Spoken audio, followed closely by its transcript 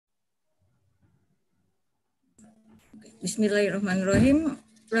Bismillahirrahmanirrahim.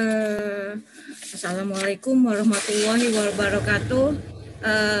 Assalamualaikum warahmatullahi wabarakatuh.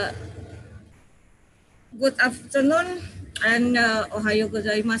 Good afternoon and ohayo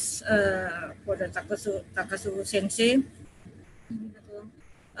gozaimasu for the Takasu sensei.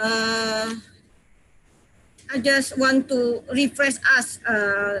 I just want to refresh us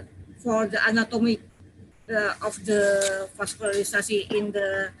for the anatomy of the vascularization in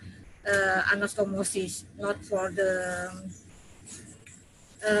the anastomosis, not for the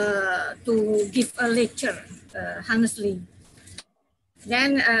to give a lecture, honestly.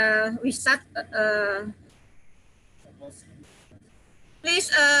 Then we start.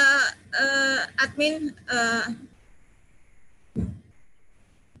 Please, admin.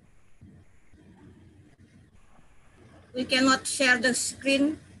 We cannot share the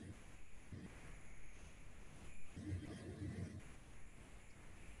screen.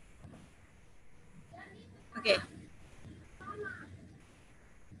 Okay.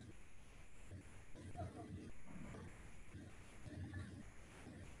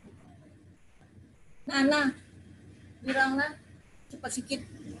 Nah, bilanglah cepat sedikit.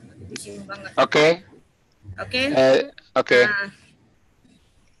 Bising banget. Oke. Oke. Oke.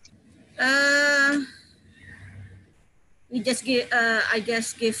 We just give. I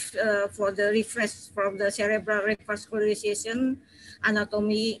just give for the refresh from the cerebral revascularization,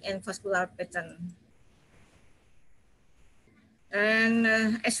 anatomy, and vascular pattern. And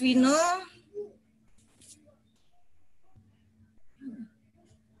as we know,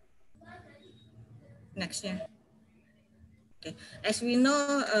 next year. Okay. As we know,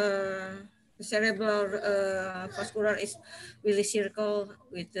 the cerebral vascular is really circle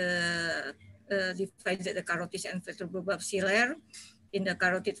with the divided the carotid and cerebrovascular. In the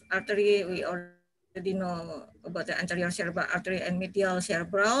carotid artery, we already know about the anterior cerebral artery and medial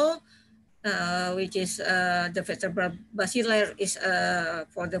cerebral, which is the cerebrovascular is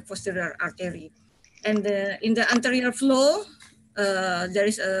for the posterior artery. And in the anterior flow, there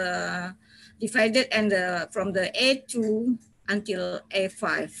is a divided and from the A2 until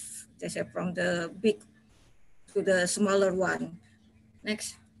A5. That's from the big to the smaller one.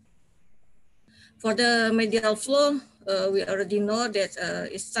 Next. For the medial flow, we already know that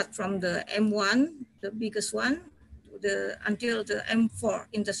it starts from the M1, the biggest one, to the until the M4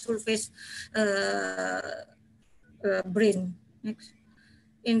 in the surface brain. Next.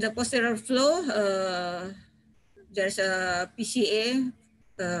 In the posterior flow, there's a PCA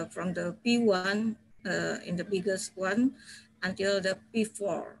from the P1 in the biggest one until the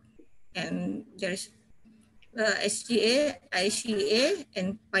P4. And there's SGA, ICA,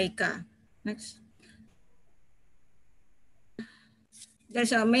 and PICA. Next.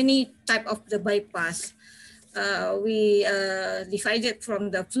 There's many type of the bypass. We divided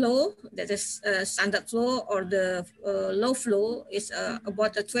from the flow, that is standard flow or the low flow is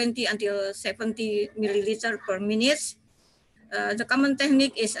about 20 until 70 milliliter per minute. The common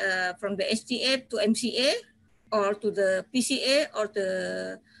technique is from the STA to MCA or to the PCA or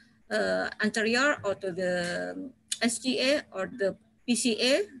the anterior or to the STA or the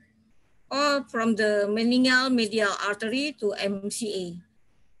PCA or from the meningeal medial artery to MCA.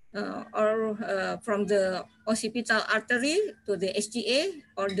 Or from the occipital artery to the SGA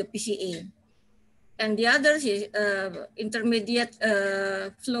or the PCA. And the other is intermediate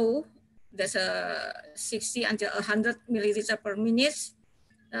flow, that's 60 until 100 milliliter per minute.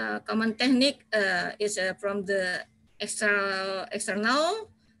 Common technique is from the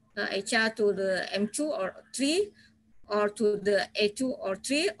external HA to the M2 or 3, or to the A2 or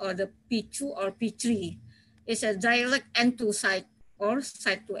 3, or the P2 or P3. It's a direct end to side or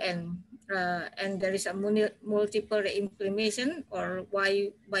side to end. And there is a multiple reimplementation or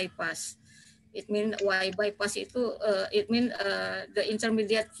Y bypass. It means Y bypass itu, it means the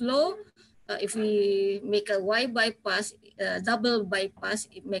intermediate flow, if we make a Y bypass, double bypass,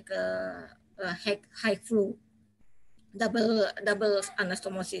 it make a high flow. Double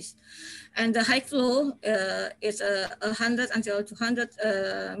anastomosis, and the high flow is 100 until 200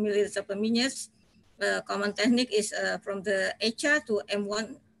 milliliter per minute. Common technique is from the HA to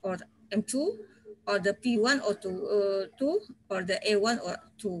M1 or M2, or the P1 or 2, or the A1 or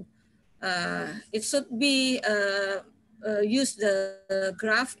 2. It should be use the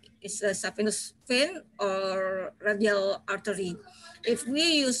graph is a saphenous vein or radial artery. If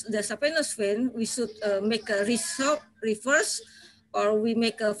we use the saphenous vein, we should make a reverse, or we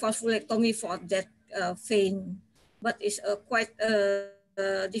make a vasculectomy for that vein. But it's quite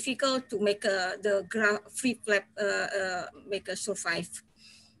difficult to make the free flap make a survive.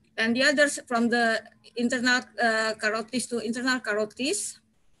 And the others from the internal carotids to internal carotids,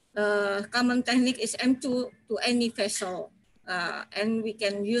 Common technique is M2 to any vessel, and we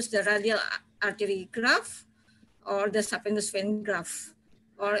can use the radial artery graft or the saphenous vein graft,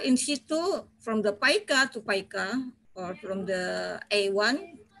 or in situ from the pica to pica, or from the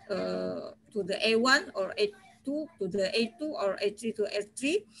A1 to the A1, or A2 to the A2, or A3 to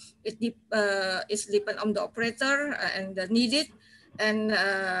A3. It is depend on the operator and the needed, and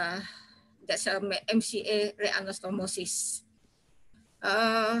that's a MCA reanastomosis.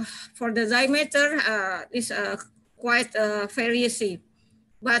 For the diameter, is quite various,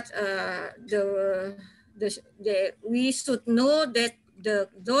 but we should know that the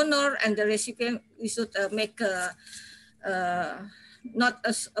donor and the recipient, we should make not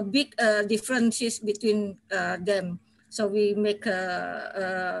a big differences between them. So we make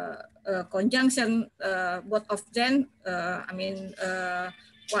a conjunction, both of them.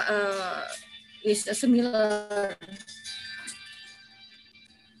 Is similar.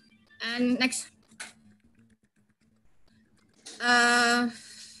 And next,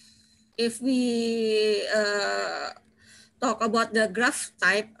 if we talk about the graft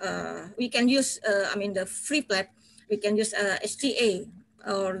type, we can use, the free flap, we can use STA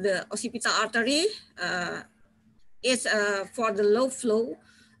or the occipital artery. It's for the low flow,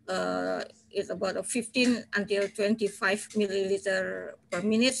 it's about 15 until 25 milliliter per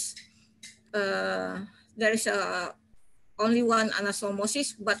minute. There is only one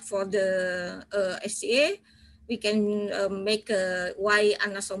anastomosis, but for the STA, we can make a Y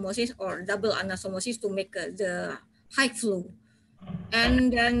anastomosis or double anastomosis to make the high flow.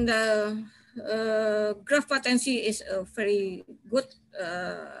 And then the graft patency is very good,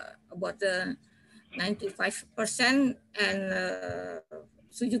 about 95%, and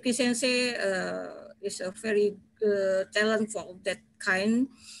Suzuki Sensei is a very talent for that kind,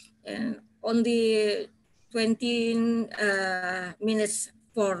 and only 20 minutes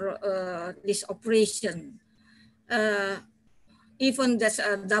for this operation. Even that's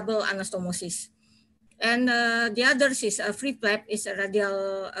a double anastomosis. And the others is a free flap, is a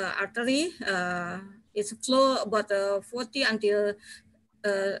radial artery. It's flow about 40 until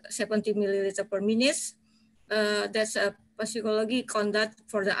 70 milliliter per minute. That's a physiology conduct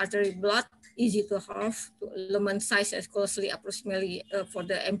for the artery blood, easy to have, to element size as closely approximately for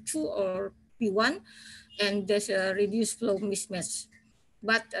the M2 or P1, and there's a reduced flow mismatch.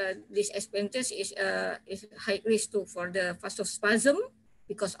 But this advantage is high risk too for the vasospasm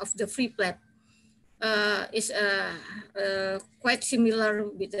because of the free flap. Is quite similar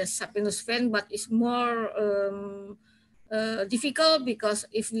with the saphenous vein, but it's more difficult because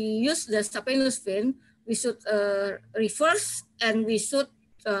if we use the saphenous vein, we should reverse, and we should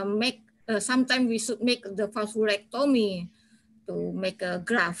make, sometimes we should make the valvulectomy to make a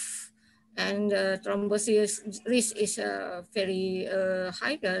graft. And thrombosis risk is very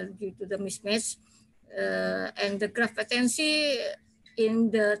high due to the mismatch. And the graft patency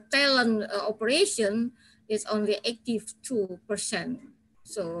in the talent operation is only 82%.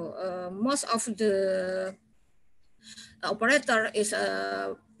 So most of the operator is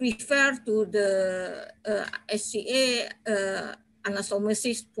prefer to the SCA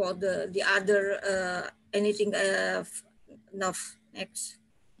anastomosis for the other anything enough. Next.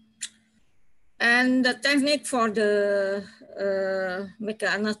 And the technique for the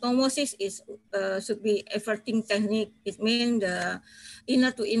anastomosis is should be everything technique. It means the inner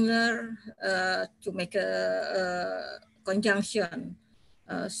to inner to make a conjunction.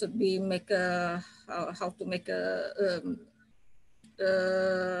 Should be make a how to make a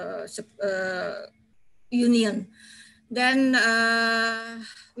union. Then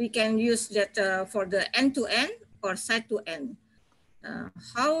we can use that for the end to end or side to end.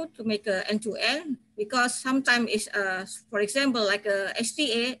 How to make a end-to-end, because sometimes it's for example, like a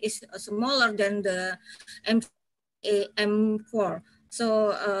STA is smaller than the M4.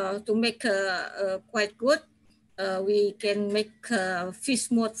 So to make quite good, we can make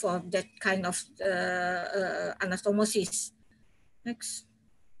fish mode for that kind of anastomosis. Next.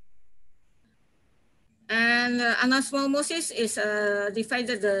 And anastomosis is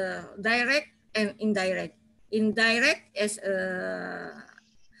divided direct and indirect. Indirect is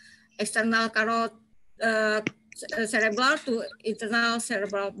external carotid cerebral to internal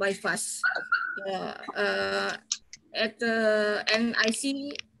cerebral bypass. At the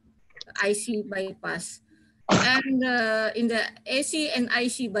IC bypass. And in the AC and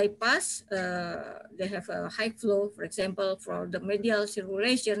IC bypass, they have a high flow, for example, for the medial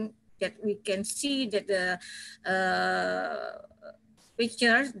circulation, that we can see that the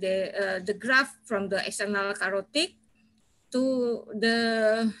picture, the graph from the external carotid to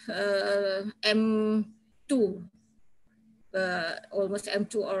the M2. almost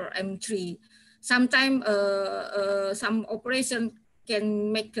M2 or M3. Sometimes some operation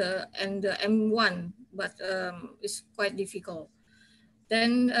can make and M1, but it's quite difficult.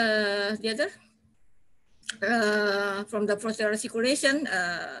 Then the other from the posterior circulation,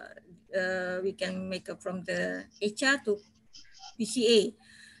 we can make from the HR to PCA.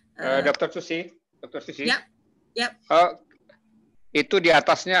 Dr. Susi, Yep, yep. Itu di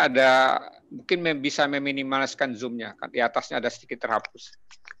atasnya ada, mungkin bisa meminimalkan zoomnya. Di atasnya ada sedikit terhapus.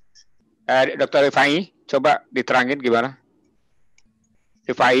 Dr. Rifa'i, coba diterangin gimana?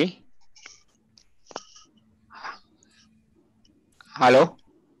 Rifa'i? Halo?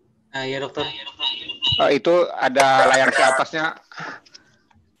 Ya dokter. Itu ada layar ke atasnya.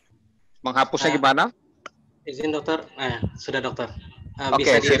 Menghapusnya gimana? Izin dokter. Sudah dokter. Oke,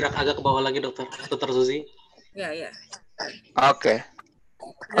 bisa digerak agak ke bawah lagi dokter. Dokter Suzi. Ya, ya. Oke.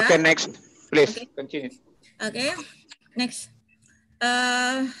 Oke, next. Please, continue. Okay, next.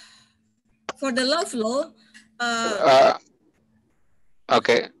 For the low flow.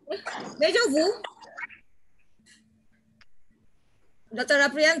 Okay. Deja vu. Dr.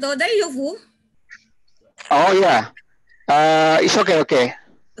 Apriyanto, deja vu. Oh yeah. It's okay. Okay.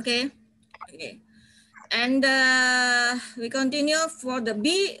 Okay. Okay. And we continue for the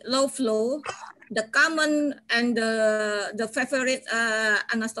B low flow. The common and the favorite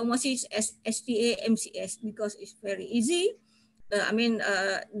anastomosis is STA MCS because it's very easy. I mean,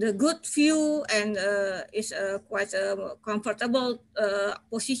 the good view and is quite a comfortable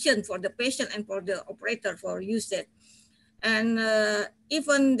position for the patient and for the operator for use it. And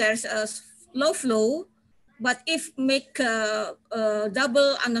even there's a low flow, but if make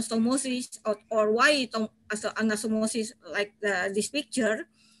double anastomosis or wide anastomosis like this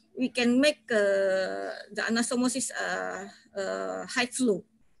picture, we can make the anastomosis high flow.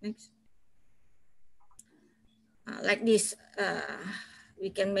 Next. Like this, we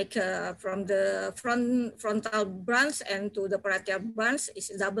can make from the frontal branch and to the parietal branch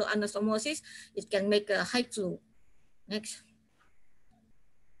is double anastomosis. It can make a high flow. Next.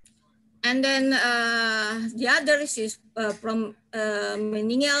 And then the other is from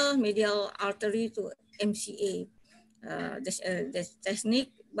meningeal medial artery to MCA. This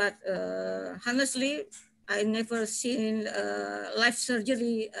technique, but honestly, I never seen live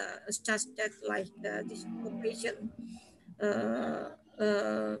surgery such that like this operation.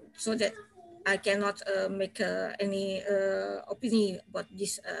 So that I cannot make any opinion about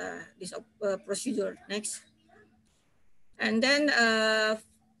this procedure. Next. And then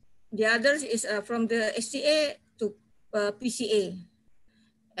the others is from the STA to PCA,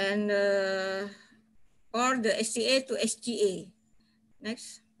 and or the STA to SGA.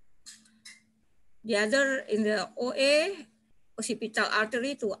 Next. The other in the OA, occipital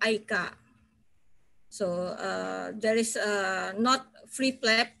artery to ICA. So there is not free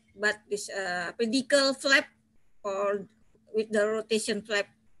flap, but this pedicle flap or with the rotation flap,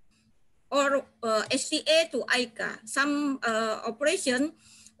 or STA to ICA. Some operation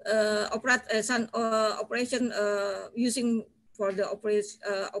using for the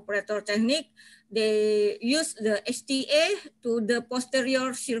operator technique, they use the STA to the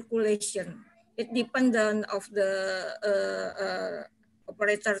posterior circulation. It depends on of the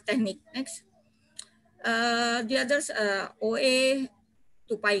operator technique. Next. The others OA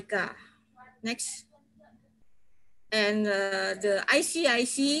to PICA. Next. And the IC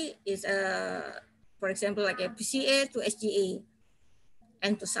is for example like a PCA to SGA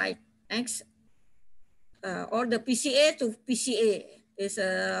and to site. Next. Or the PCA to PCA is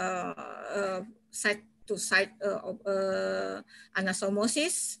site to site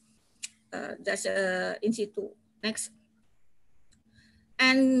anastomosis. That's in situ. Next.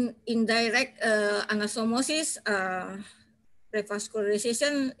 And indirect anastomosis,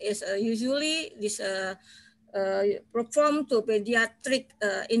 revascularization is usually this performed to pediatric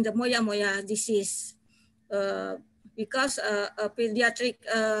in the Moyamoya disease because a pediatric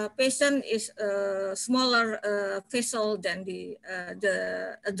patient is smaller vessel than the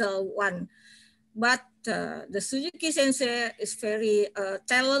adult one. But the Suzuki sensei is very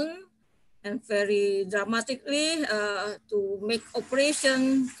talented and very dramatically to make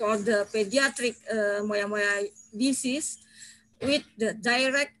operation for the pediatric Moyamoya disease with the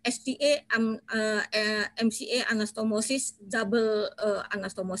direct STA MCA anastomosis, double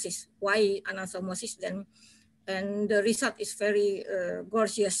anastomosis, wide anastomosis, then, and the result is very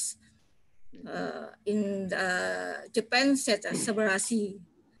gorgeous. In Japan, set a separasi.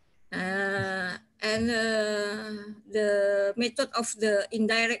 And the method of the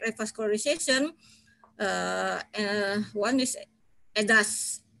indirect revascularization, one is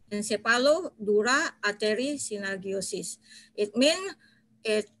EDAS, encephalodura artery synergiosis. It means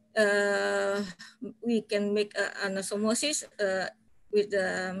we can make anastomosis with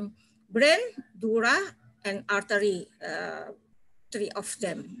the brain, dura, and artery, three of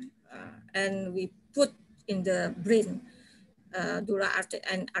them, and we put in the brain, dura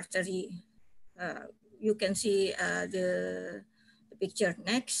and artery. You can see the picture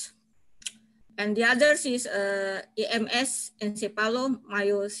next. And the others is EMS,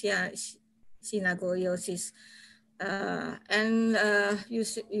 encephalomyosynagogiosis.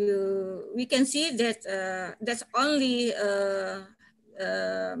 We can see that that's only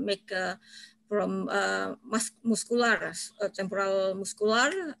make from muscular, temporal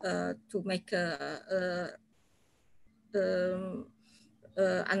muscular to make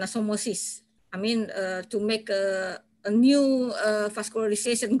anastomosis. I mean, to make a new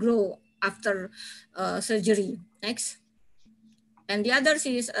vascularization grow after surgery. Next. And the others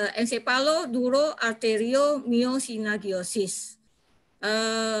is encephaloduro-arteriomyosynagiosis.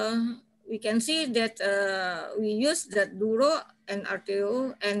 We can see that we use that duro and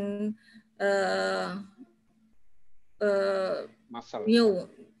arterio and muscle.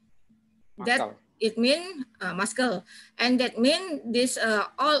 That it means muscle, and that means this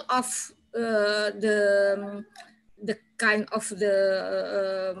all of the kind of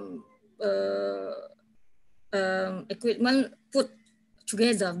the equipment put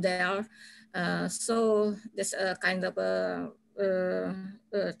together there. So there's a kind of a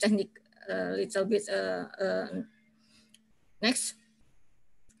technique, little bit. Next.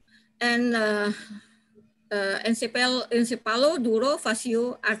 And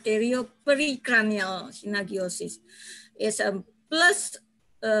encephaloduro-fascio-arterio-pericranial synagiosis is a plus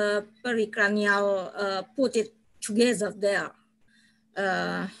pericranial put it together there.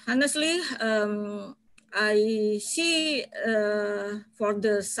 Honestly, I see for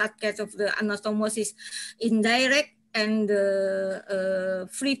the subcase of the anastomosis indirect and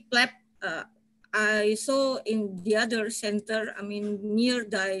free flap. I saw in the other center, I mean, near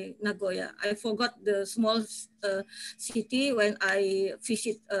Nagoya. I forgot the small city when I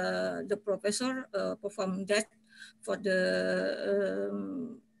visit the professor perform that for the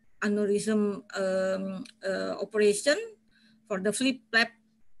aneurysm operation. For the flip flap,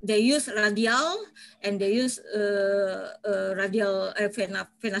 they use radial and they use radial vena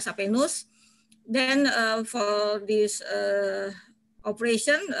saphenous. Then for this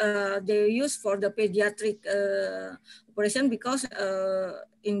operation, they use for the pediatric operation because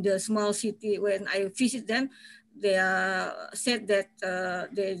in the small city when I visit them, they said that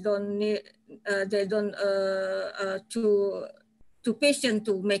they don't need, to patient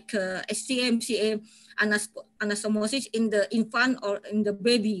to make STMCA anastomosis in the infant or in the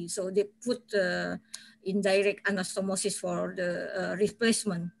baby. So they put indirect anastomosis for the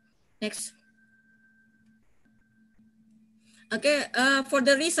replacement. Next. Okay, for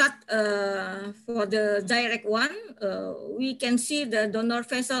the result, for the direct one, we can see the donor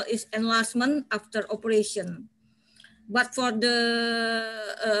vessel is enlargement after operation. But for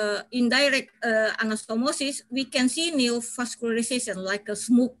the indirect anastomosis, we can see neovascularization like a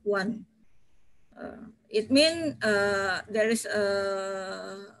smooth one. It means there is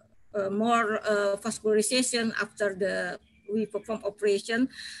more vascularization after we perform operation,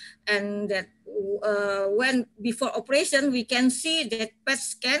 and that when before operation we can see that PET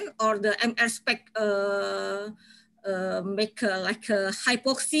scan or the MR spec make like a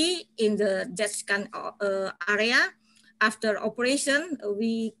hypoxia in the dead scan area. After operation,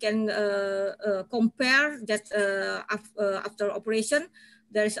 we can compare that after operation,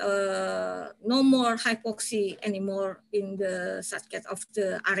 there is no more hypoxia anymore in the subset of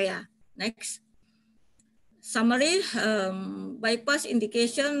the area. Next. Summary, bypass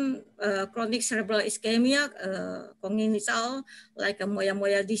indication, chronic cerebral ischemia, congenital, like a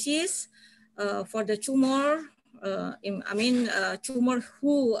Moyamoya disease. For the tumor, tumor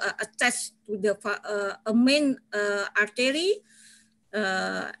who attached to the main artery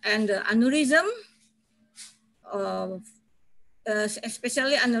and the aneurysm,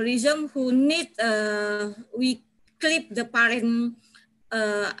 especially aneurysm who need, we clip the parent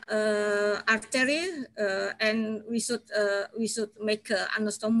artery, and we should make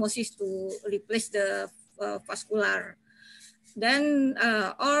anastomosis to replace the vascular. Then,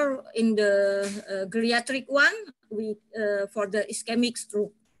 or in the geriatric one, we for the ischemic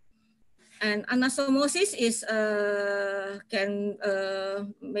stroke. And anastomosis is can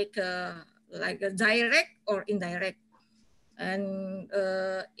make like a direct or indirect, and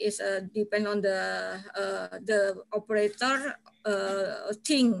is depend on the operator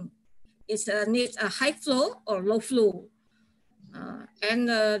thing. It needs a high flow or low flow. And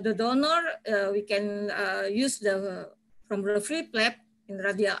the donor, we can use from the free flap in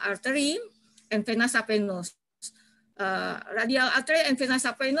radial artery and vena saphenous. Radial artery and vena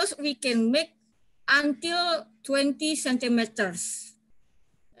saphenous we can make until 20 centimeters.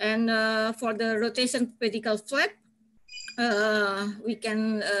 And for the rotation pedicle flap, we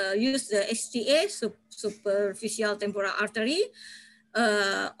can use the STA, superficial temporal artery,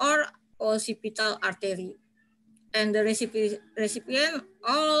 or occipital artery. And the recipient,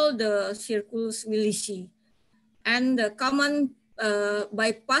 all the circulus villisi. And the common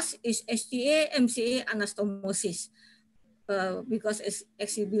bypass is STA, MCA, anastomosis, because it's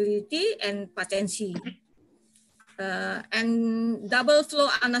accessibility and patency. And double flow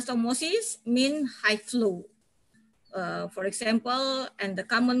anastomosis mean high flow. For example, and the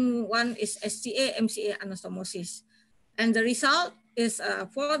common one is STA, MCA anastomosis. And the result is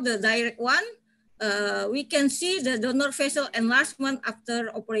for the direct one, we can see the donor vessel enlargement after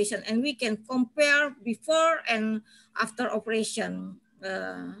operation, and we can compare before and after operation.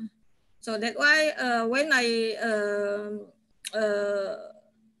 So that's why when I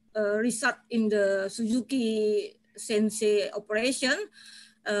result in the Suzuki Sensei operation,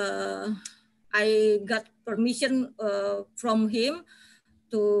 I got permission from him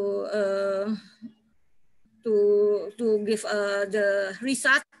to give the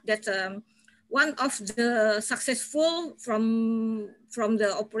result that one of the successful from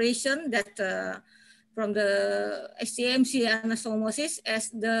the operation that from the STMC anastomosis as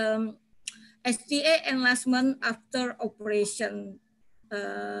the STA enlargement after operation.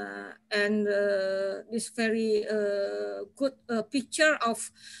 And this very good picture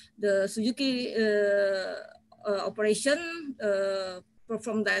of the Suzuki operation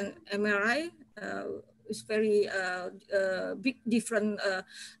performed an MRI is very big different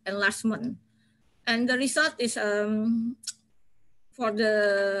enlargement. And the result is for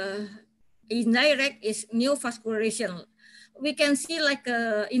the indirect is neovascularization. We can see like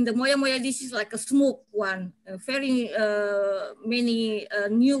in the Moyamoya, this is like a smoke one, very many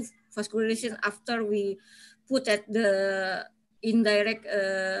new vascularization after we put at the indirect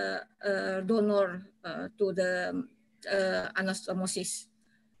donor to the anastomosis.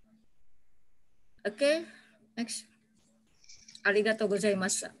 Okay, next. Arigatou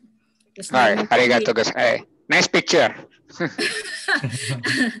gozaimasu. Hi, arigatou gozaimasu. Nice picture. This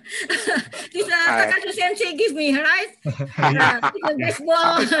Takasu Sensei give me, right? The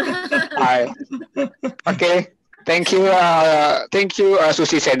baseball. Hi. Okay, thank you,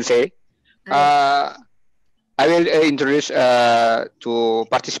 Suzi Sensei. I will introduce to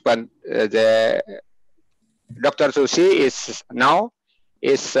participant the Dr. Suzi is now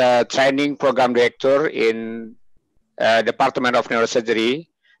training program director in Department of Neurosurgery,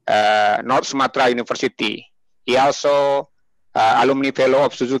 North Sumatra University. He also alumni fellow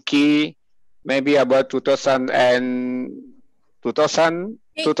of Suzuki, maybe about 2008.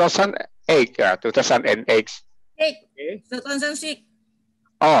 2006.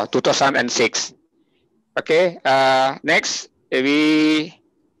 Oh, 2006. Okay. Next, we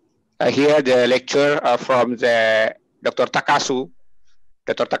hear the lecture from the Dr. Takasu.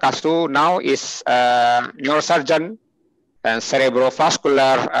 Dr. Takasu now is neurosurgeon and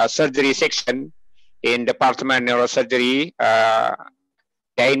Cerebrovascular surgery section in Departement Neurosurgery,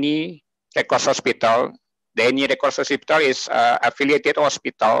 Daini Records Hospital. Daini Records Hospital is affiliated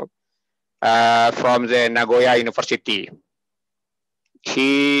hospital from the Nagoya University.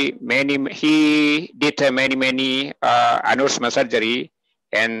 He did many aneurysm surgery,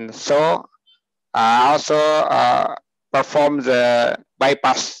 and so also performed the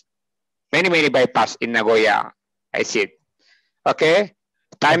bypass, many bypass in Nagoya. I see it. Okay,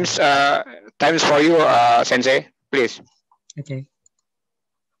 times for you, Sensei, please. Okay.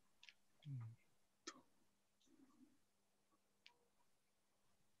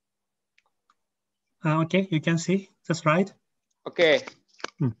 Okay, you can see the slide. Okay.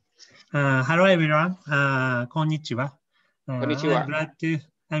 Hello everyone. Konnichiwa. Konnichiwa.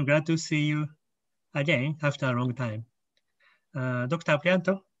 I'm glad to see you again after a long time. Dr.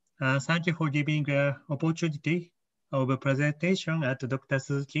 Apriyanto, thank you for giving the opportunity of a presentation at Dr.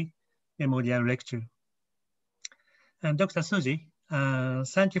 Suzuki Memorial Lecture. And Dr. Suji,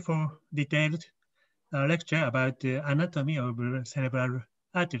 thank you for detailed lecture about the anatomy of cerebral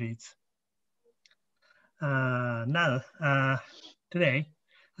arteries. Today,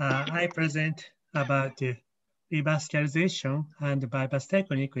 I present about the revascularization and bypass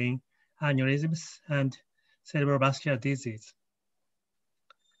technique in aneurysms and cerebral vascular disease.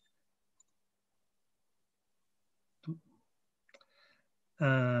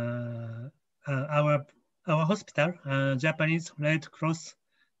 Our our hospital, Japanese Red Cross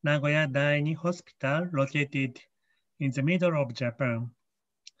Nagoya Daini Hospital, located in the middle of Japan.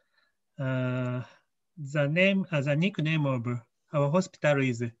 The nickname of our hospital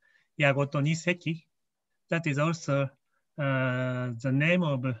is Yagoto Niseki. That is also the name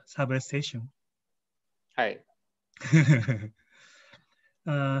of subway station. Hi.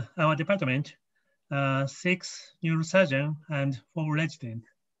 Our department, 6 neurosurgeons and 4 residents.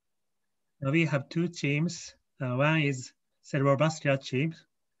 We have 2 teams. One is Cerebrovascular team,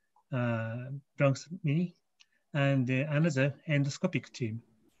 belongs me, and another endoscopic team.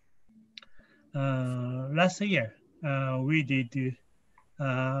 Last year, we did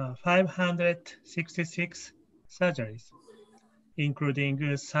 566 surgeries,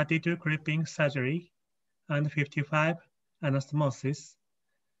 including 32 clipping surgery and 55 anastomosis,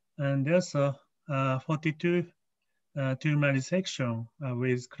 and also 42 tumor resection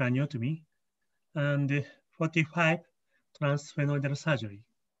with craniotomy, and 45 transsphenoidal surgery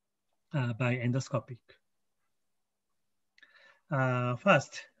by endoscopic.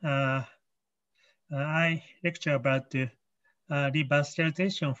 First, I lecture about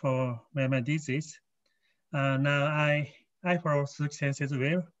revascularization for Moyamoya disease. Now I follow Suzuki Sensei's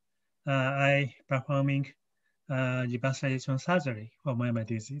will. I performing revascularization surgery for Moyamoya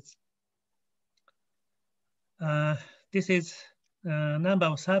disease. This is number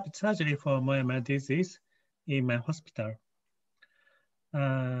of surgery for Moyamoya disease in my hospital.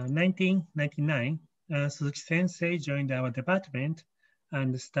 1999, Suzuki Sensei joined our department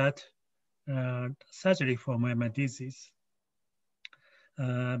and start surgery for Moyamoya disease.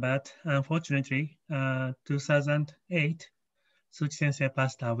 But unfortunately, 2008, Suzuki Sensei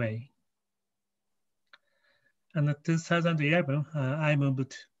passed away. And in 2011, I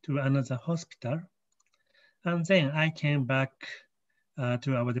moved to another hospital. And then I came back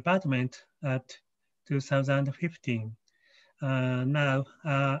to our department at 2015. Now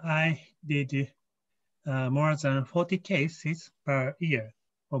I did more than 40 cases per year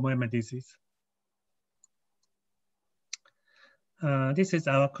for Moyamoya disease. This is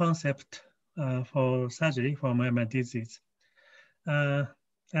our concept for surgery for Moyamoya disease.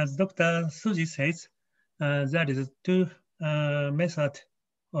 As Dr. Suji says, there is 2 methods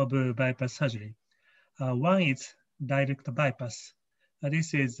of bypass surgery. One is direct bypass.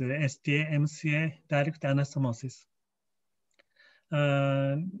 This is STA-MCA direct anastomosis.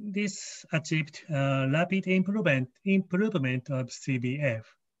 This achieved rapid improvement of CBF.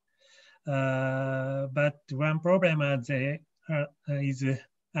 But one problem is a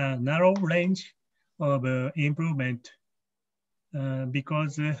narrow range of improvement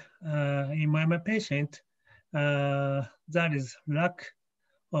because in my patient, there is lack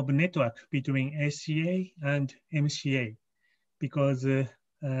of network between SCA and MCA because in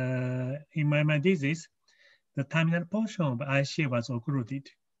my disease, the terminal portion of ICA was occluded.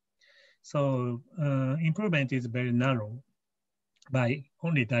 So improvement is very narrow by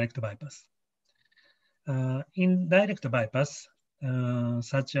only direct bypass. In direct bypass,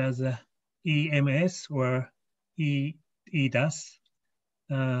 such as EMS or EDAS,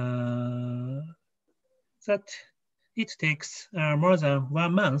 that it takes more than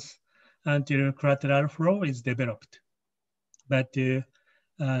 1 month until collateral flow is developed. But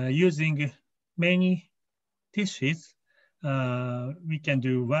using many tissues, we can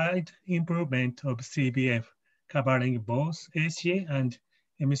do wide improvement of CBF, covering both ACA and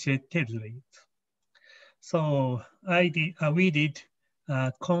MCA territories. So we did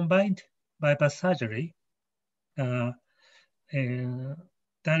combined bypass surgery,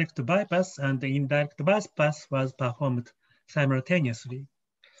 direct bypass and indirect bypass was performed simultaneously.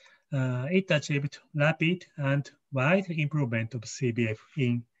 It achieved rapid and wide improvement of CBF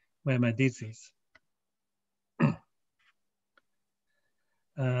in Moyamoya disease.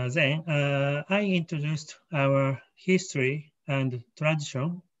 Then I introduced our history and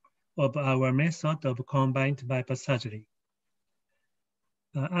tradition of our method of combined bypass surgery.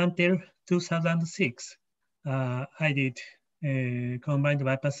 Until 2006, I did combined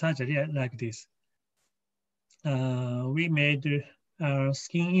bypass surgery like this. We made a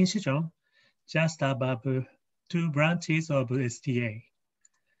skin incision just above 2 branches of STA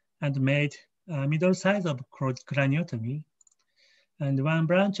and made a middle size of craniotomy. And 1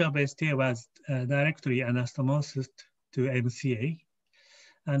 branch of STA was directly anastomosis to MCA.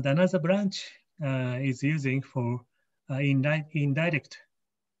 And another branch is using for indirect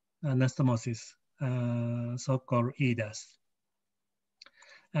anastomosis, so-called EDAS.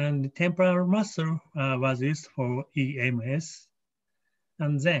 And temporal muscle was used for EMS.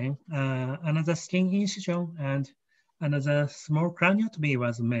 And then another skin incision and another small craniotomy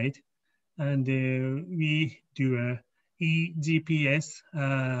was made And we do a EGPS.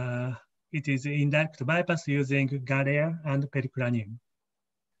 It is indirect bypass using Galea and pericranium.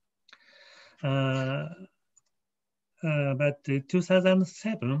 But in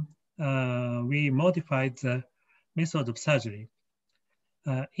 2007, we modified the method of surgery.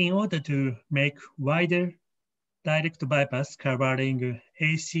 In order to make wider direct bypass covering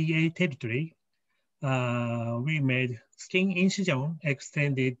ACA territory, we made skin incision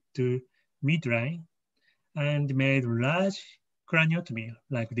extended to midline and made large craniotomy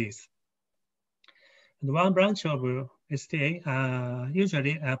like this. And one branch of STA,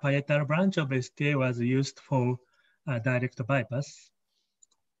 usually a parietal branch of STA was used for direct bypass.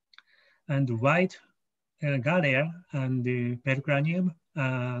 And wide Galea and the pericranium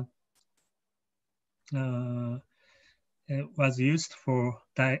was used for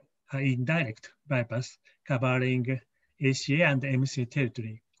indirect bypass covering ACA and MCA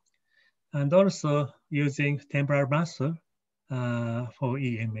territory, and also using temporal muscle for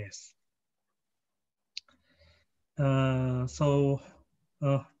EMS. I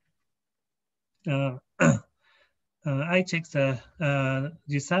checked the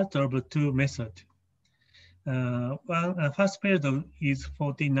result of two methods. First period is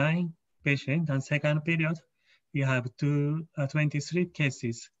 49 patients, and second period, we have 23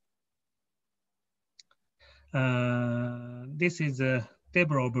 cases. This is a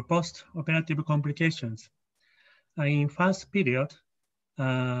table of post-operative complications. In first period,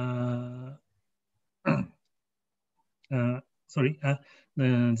 the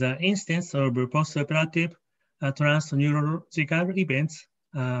instance of post-operative transneurological events,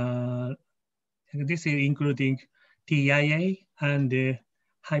 this is including TIA and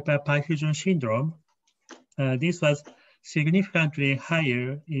hyperperfusion syndrome. This was significantly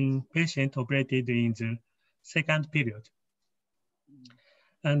higher in patients operated in the second period.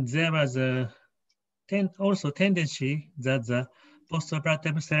 And there was also tendency that the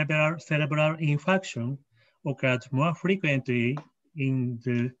postoperative cerebral infarction occurred more frequently in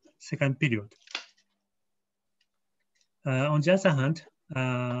the second period. On the other hand,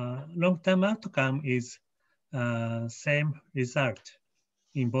 long-term outcome is same result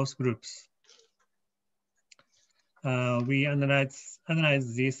in both groups. We analyze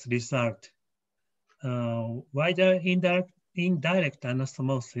this result. Wider indirect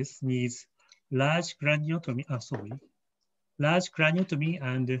anastomosis needs large craniotomy,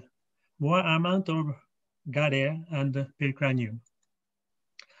 and more amount of Galea and pericranium.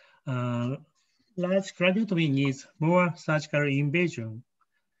 Large craniotomy needs more surgical invasion,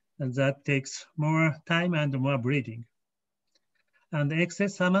 and that takes more time and more bleeding. And the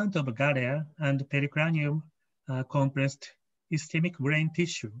excess amount of Galea and pericranium compressed ischemic brain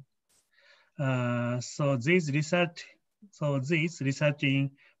tissue. So these result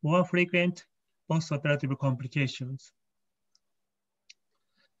in more frequent postoperative complications.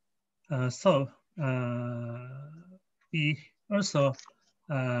 We also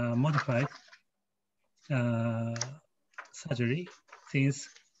modified surgery since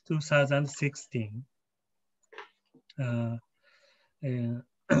 2016.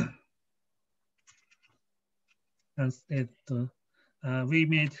 We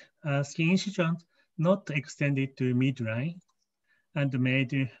made skin incision not extended to midline and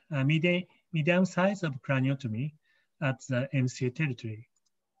made a medium size of craniotomy at the MCA territory.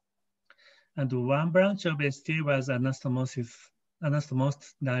 And one branch of ST was anastomosed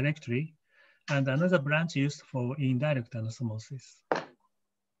directly, and another branch used for indirect anastomosis.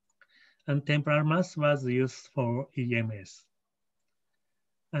 And temporal mass was used for EMS.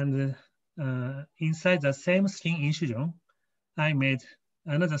 And inside the same skin incision, I made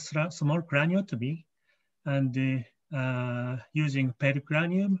another small craniotomy, and using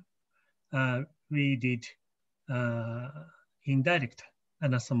pericranium, we did indirect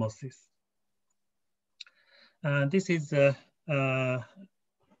anastomosis. This is the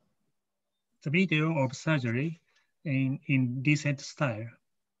video of surgery in decent style.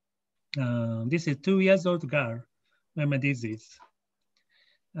 This is 2 years old girl, memory disease.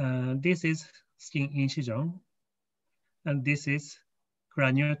 This is skin incision, and this is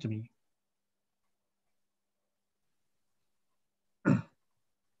craniotomy.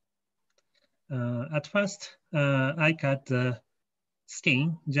 At first, I cut the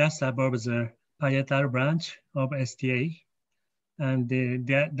skin just above the parietal branch of STA, and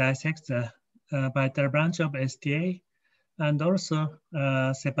dissect the parietal branch of STA, and also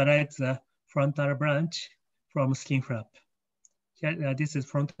separate the frontal branch from skin flap. Here, this is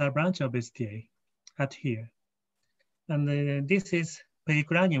frontal branch of STA, cut here. And this is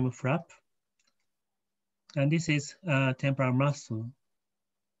pericranium flap, and this is temporal muscle.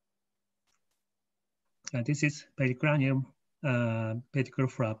 This is pericranium pedicle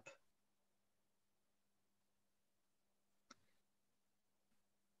flap.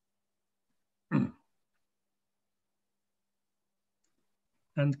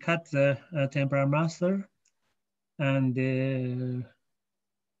 And cut the temporal muscle and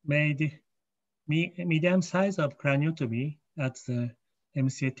made medium size of craniotomy at the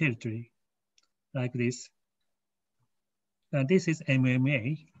MCA territory, like this. This is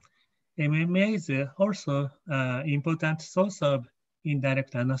MMA. MMA is also important source of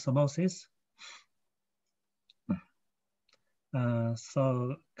indirect anastomosis.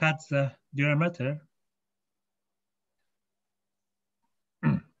 So cut the dura mater.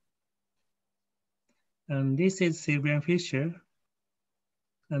 And this is cerebral fissure.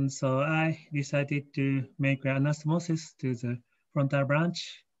 And so I decided to make anastomosis to the frontal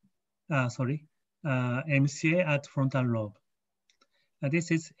branch, MCA at frontal lobe.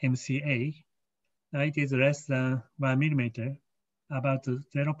 This is MCA. It is less than 1 millimeter, about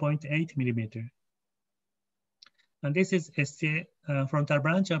 0.8 millimeter. And this is STA, frontal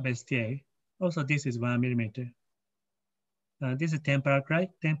branch of STA. Also, this is 1 millimeter. This is temporal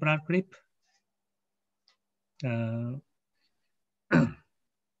clip. And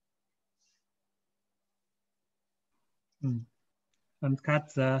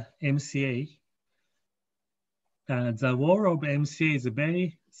cut the MCA. The wall of MCA is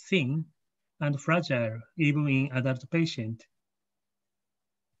very thin and fragile, even in adult patient.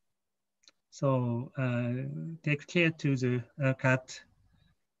 So take care to the cut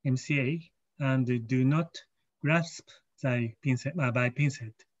MCA and do not grasp the pinset, by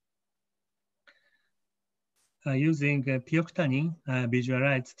pinset. Using pioctanin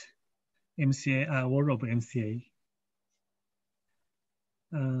visualized MCA, wall of MCA.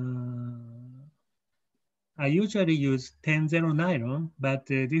 I usually use 10-0 nylon, but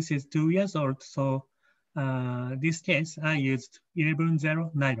this is 2 years old, so this case I used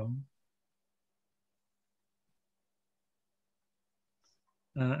 11-0 nylon.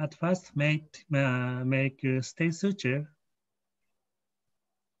 At first, make state suture.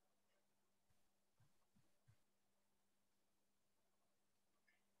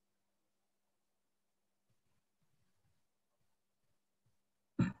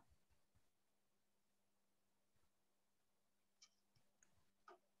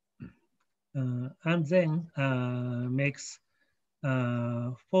 And then makes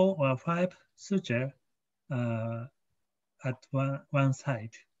 4 or 5 suture at one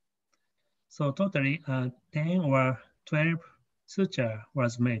side. So totally 10 or 12 suture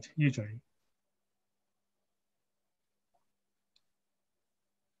was made usually.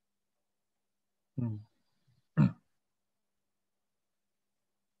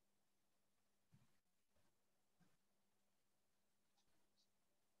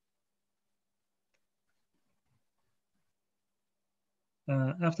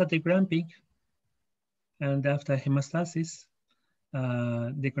 After declamping and after hemostasis,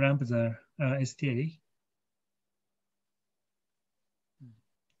 declamp the STA.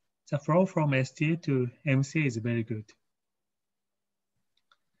 The flow from STA to MCA is very good.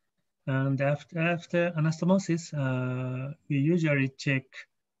 And after anastomosis, we usually check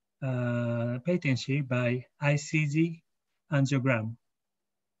patency by ICG angiogram.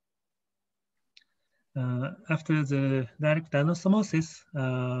 After the direct anastomosis,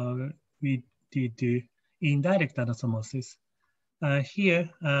 we did indirect anastomosis. Here,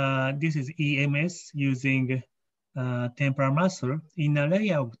 this is EMS using temporal muscle, inner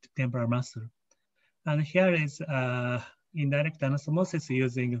layer of temporal muscle. And here is indirect anastomosis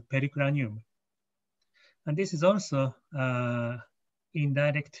using pericranium. And this is also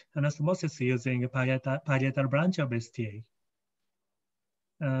indirect anastomosis using parietal branch of STA.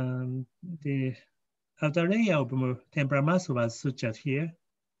 The outer layer of temporal muscle was sutured here.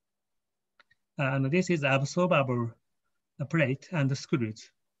 And this is absorbable plate and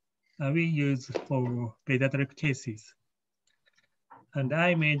screws we use for pediatric cases. And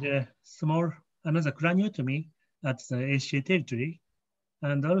I made a small another craniotomy at the SCA territory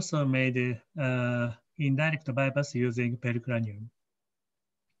and also made indirect bypass using pericranium.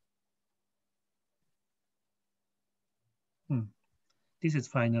 This is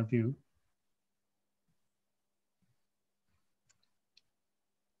final view.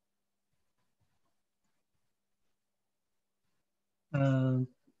 And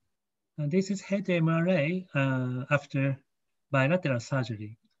this is head MRA after bilateral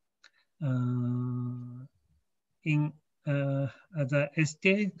surgery. In the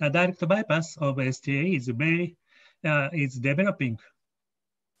STA, the direct bypass of STA is is developing.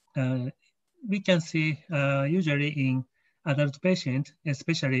 We can see usually in adult patients,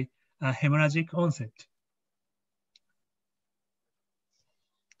 especially hemorrhagic onset.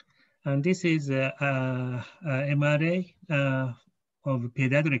 And this is MRA of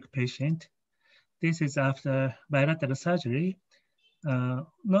pediatric patient. This is after bilateral surgery.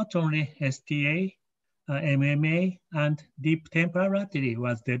 Not only STA, MMA, and deep temporal artery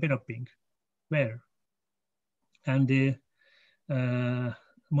was developing well. And the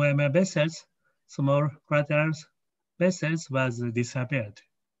Moyamoya vessels, small collateral vessels was disappeared.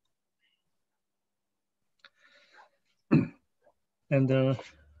 And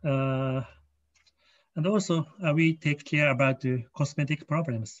also we take care about the cosmetic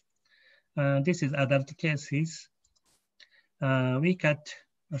problems. This is adult cases. We cut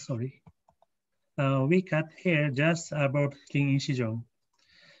hair just above skin incision.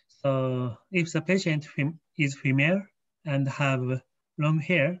 So if the patient is female and have long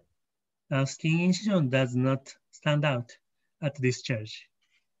hair, skin incision does not stand out at discharge.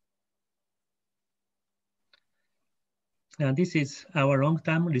 And this is our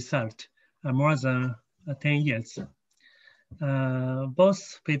long-term result, more than 10 years.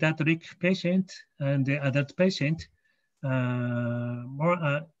 Both pediatric patient and the adult patient,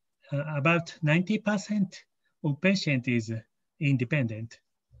 about 90% of patient is independent.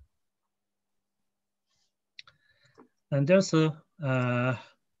 And also, more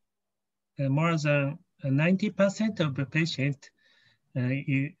than 90% of the patient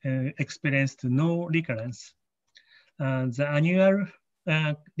experienced no recurrence. The annual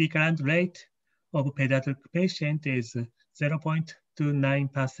recurrent rate of pediatric patient is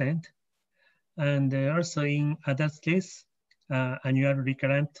 0.29%. And also in adult case, annual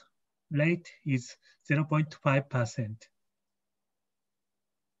recurrent rate is 0.5%.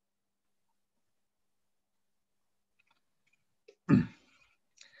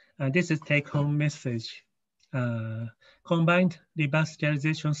 This is take-home message. Combined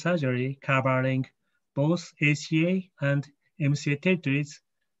revascularization surgery covering both ACA and MCA territories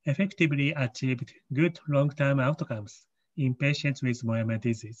effectively achieved good long-term outcomes in patients with Moyamoya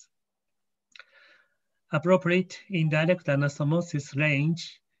disease. Appropriate indirect anastomosis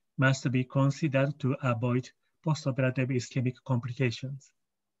range must be considered to avoid postoperative ischemic complications.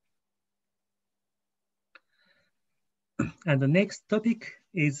 And the next topic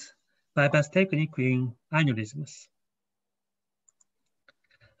is bypass technique in aneurysms.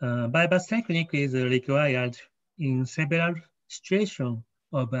 Bypass technique is required in several situations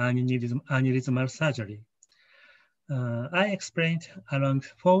of aneurysmal surgery. I explained around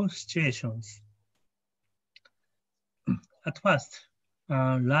 4 situations. At first,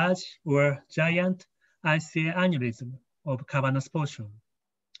 large or giant ICA aneurysm of cavernous portion.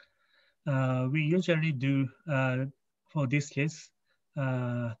 We usually do, for this case,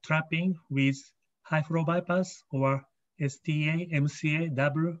 trapping with high flow bypass or STA, MCA,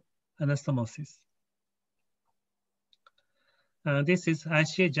 double anastomosis. This is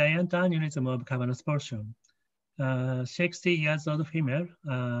ICA giant aneurysm of cavernous portion. 60 years old female,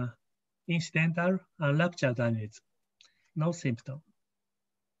 incidental and ruptured aneurysm, no symptom.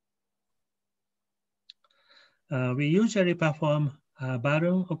 We usually perform a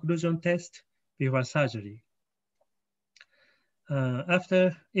balloon occlusion test before surgery.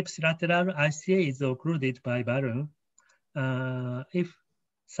 After ipsilateral ICA is occluded by balloon, if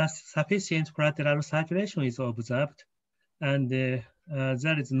sufficient collateral circulation is observed and there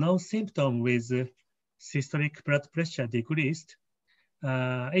is no symptom with systolic blood pressure decreased,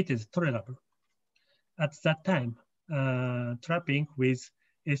 it is tolerable. At that time, trapping with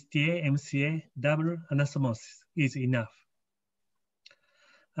STA, MCA, double anastomosis is enough.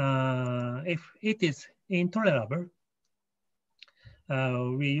 If it is intolerable,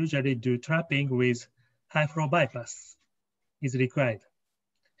 we usually do trapping with high flow bypass is required.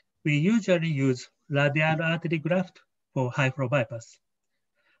 We usually use radial artery graft for high flow bypass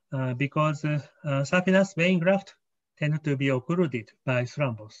because saphenous vein graft tend to be occluded by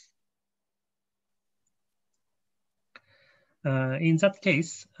thrombus. In that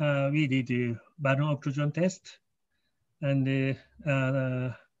case, we did a balloon occlusion test and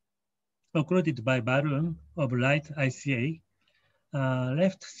occluded by balloon of right ICA.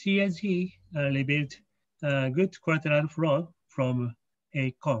 Left CAG revealed good collateral flow from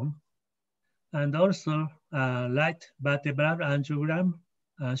a cone, and also right vertebral angiogram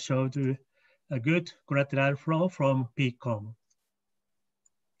showed a good collateral flow from P cone.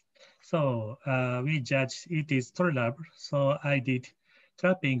 So we judged it is tolerable, so I did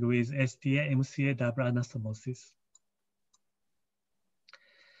trapping with STA, MCA, double anastomosis.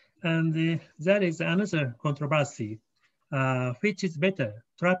 And there is another controversy. Which is better,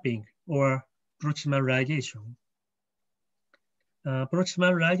 trapping or proximal ligation?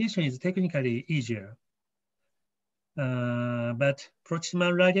 Proximal ligation is technically easier. but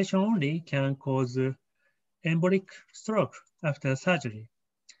proximal radiation only can cause embolic stroke after surgery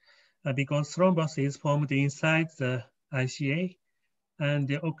because thrombus is formed inside the ICA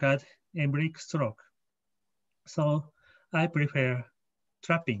and occurred embolic stroke. So I prefer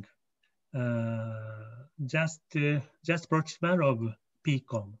trapping, just proximal of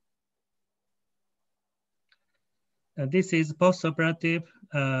PCOM. This is postoperative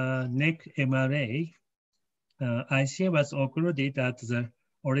neck MRA. ICA was occluded at the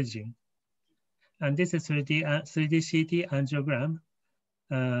origin. And this is 3D CT angiogram.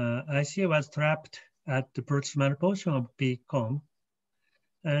 ICA was trapped at the proximal portion of PCOM,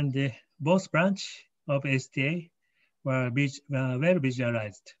 and both branches of STA were well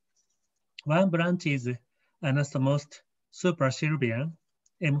visualized. One branch is anastomost supracerebral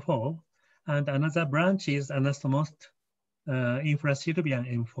M4, and another branch is anastomost infracerebral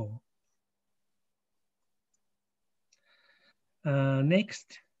M4.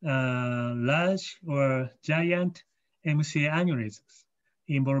 Next, large or giant MCA aneurysms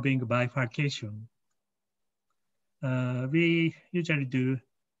involving bifurcation. We usually do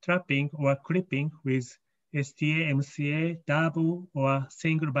trapping or clipping with STA, MCA, double or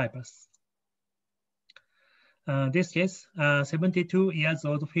single bypass. This case, 72 years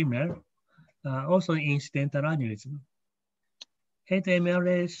old female, also incidental aneurysm. Head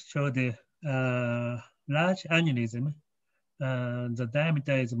MRA showed large aneurysm. The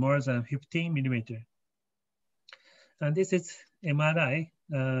diameter is more than 15 millimeter. And this is MRI.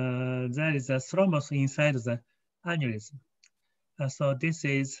 There is a thrombus inside the aneurysm. So this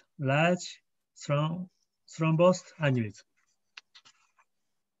is large thrombosed aneurysm.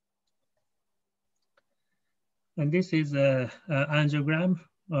 And this is an angiogram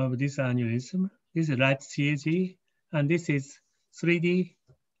of this aneurysm. This is right CAG, and this is 3D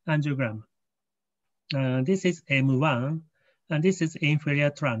angiogram. This is M1, and this is inferior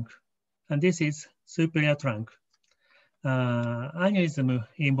trunk, and this is superior trunk. Aneurysm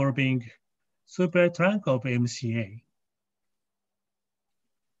involving superior trunk of MCA.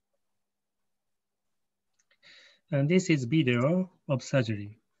 And this is video of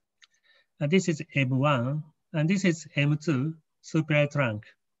surgery. And this is M1, and this is M2, superior trunk.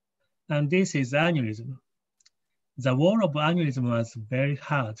 And this is aneurysm. The wall of aneurysm was very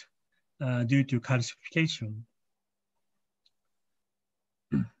hard due to calcification.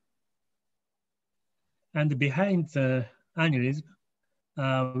 And behind the aneurysm,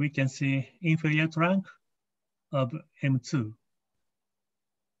 we can see inferior trunk of M2.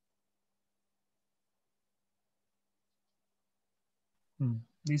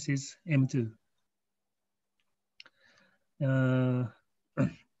 This is M2.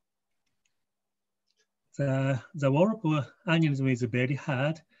 The wall of aneurysm is very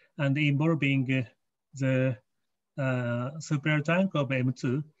hard and involving the superior trunk of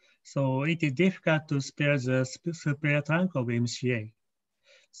M2. So it is difficult to spare the superior trunk of MCA.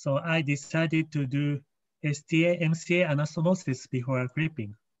 So I decided to do STA MCA anastomosis before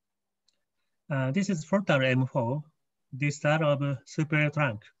clipping. This is frontal M4, distal of superior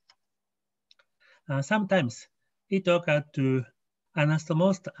trunk. Sometimes it occurs to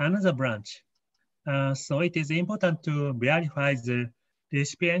anastomost another branch. So it is important to verify the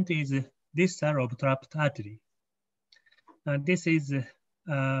recipient is distal of trapped artery. This is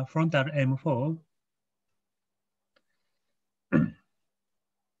frontal M4.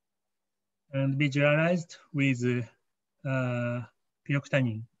 And visualized with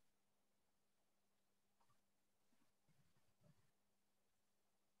pyoctanin.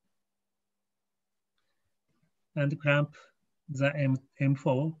 And clamp the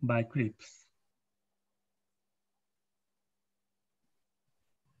M4 by clips.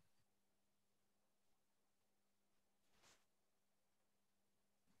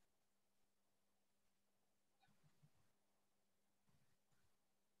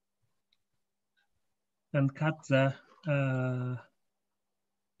 And cut the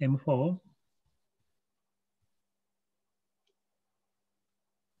M4.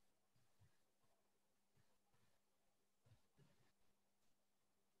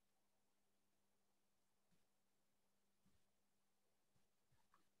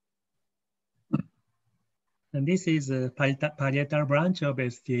 And this is a parietal branch of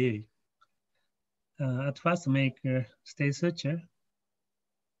STA. At first, make stage suture.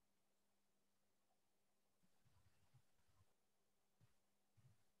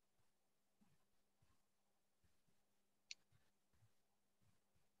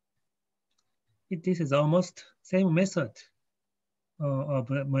 This is almost same method of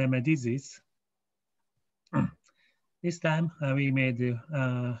Moyamoya disease. This time we made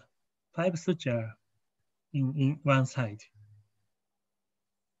 5 suture in one side.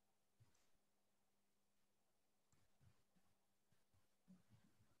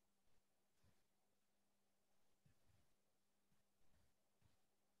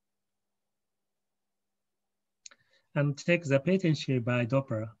 And check the patency by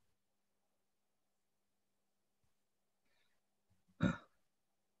Doppler.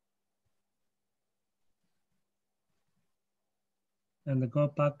 And go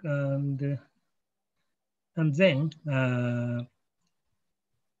back and then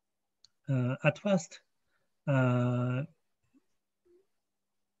at first M1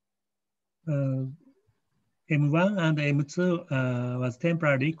 and M2 was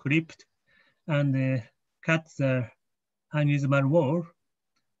temporarily clipped and cut the aneurysmal wall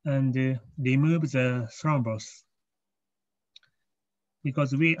and remove the thrombus,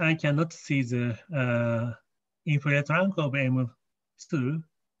 because I cannot see the inferior trunk of M2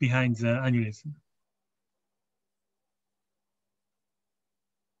 behind the aneurysm.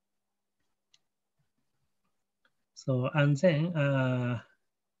 So, and then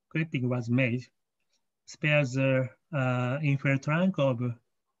clipping was made, spare the inferior trunk of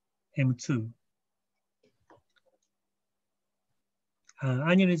M2.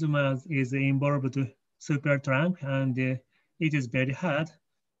 Aneurysm is involved superior trunk, and it is very hard,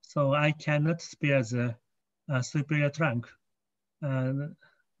 so I cannot spare the superior trunk.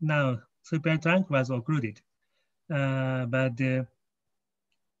 Now, superior trunk was occluded, but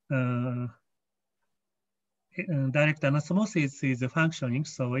direct anastomosis is functioning,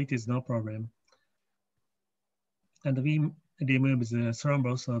 so it is no problem. And we remove the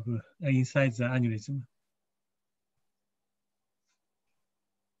thrombus of inside the aneurysm.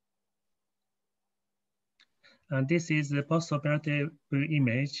 And this is the postoperative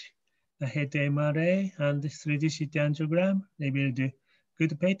image, a head MRA and 3D CT angiogram revealed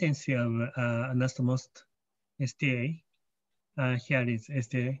good patency of anastomosis STA. Here is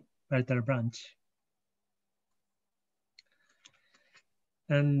STA parietal branch.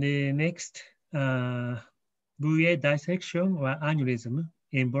 And the next, VA dissection or aneurysm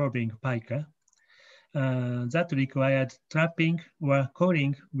involving pica that required trapping or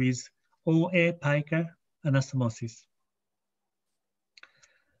coring with OA pica anastomosis.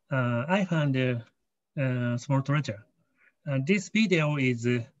 I found a small treasure. This video is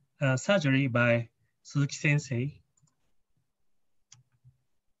surgery by Suzuki sensei.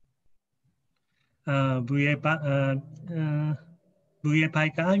 VA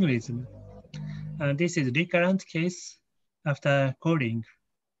pica aneurysm. This is recurrent case after coring.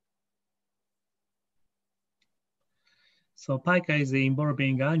 So pica is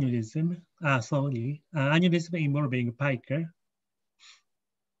involving aneurysm. Aneurysm involving pica.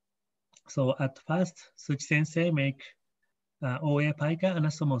 So at first, Suzuki sensei make OA pica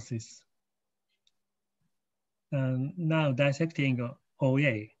anastomosis. Now dissecting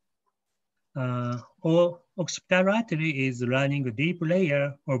OA. Occipital artery is running a deep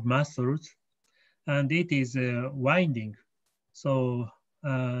layer of muscles, and it is winding. So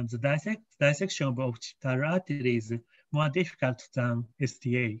the dissection of occipital artery is more difficult than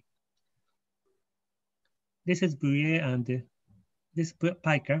STA. This is VA and this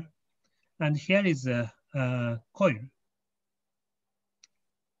pica, and here is a coil.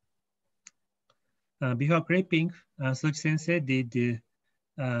 Before clipping, Suzuki sensei did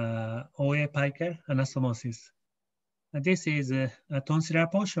OA pica anastomosis. This is a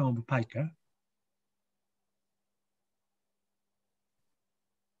tonsillar portion of pica.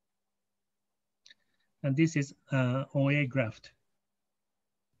 And this is OA graft.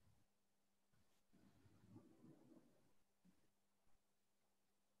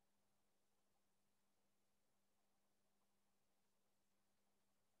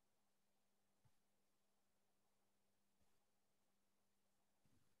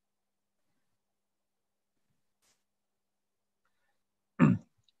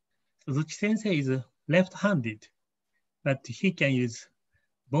 Suzuki sensei is left-handed, but he can use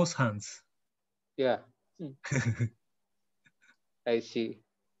both hands. Yeah. I see.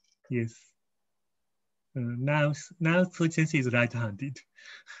 Yes. Now Suzuki sensei is right-handed.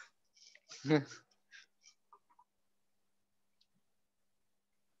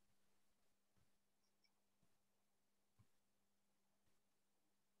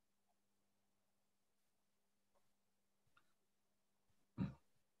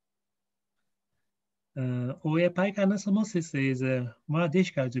 OA pica anastomosis is more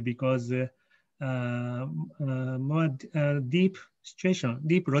difficult because more deep situation,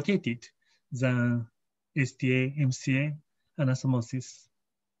 deep rotated than STA, MCA anastomosis.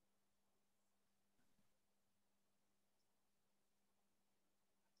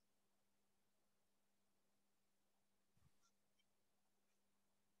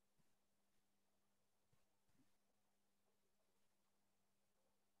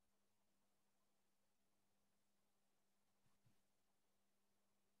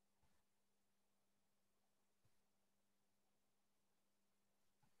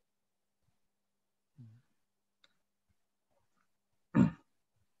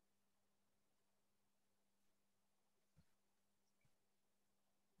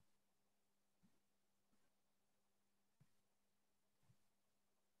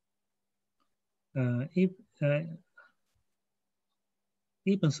 if,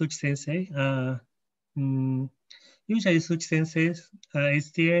 even Suchi sensei, usually Suchi sensei is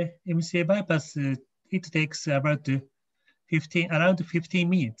still MCA bypass. It takes about around 15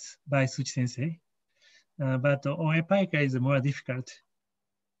 minutes by Suchi sensei, but OA pica is more difficult.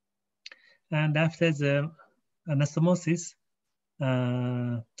 And after the anastomosis,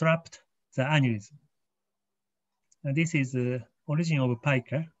 trapped the aneurysm. And this is the origin of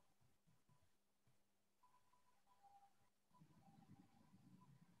pica.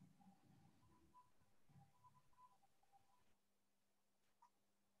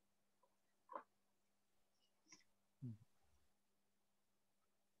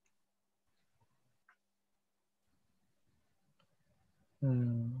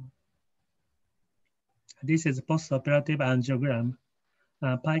 This is post-operative angiogram.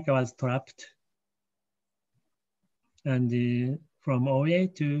 Pica was trapped, and from OA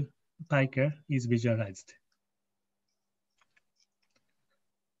to pica is visualized.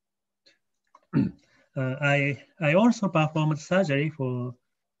 I also performed surgery for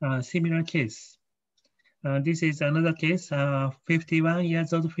a similar case. This is another case, 51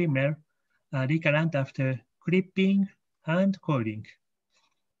 years old female, recurrent after clipping and coiling.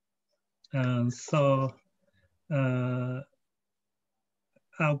 So at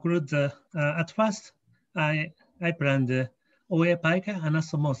first, I planned OA pica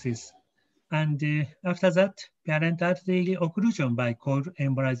anastomosis, and after that, parent artery occlusion by coil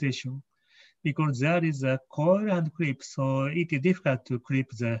embolization, because there is a coil and clip, so it is difficult to clip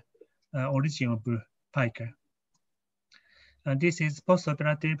the origin of pica. And this is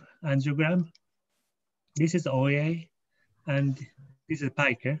postoperative angiogram. This is OA, and this is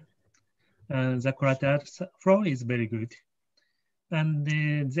pica. The collateral flow is very good. And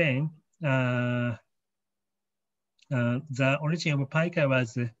then the origin of pica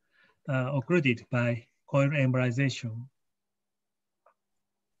was occluded by coil embolization.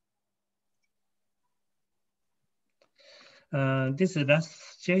 This is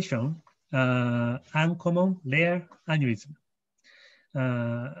last situation, uncommon rare aneurysm.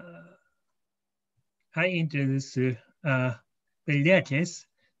 I introduce very rare case.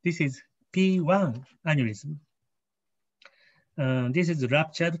 This is P1 aneurysm. This is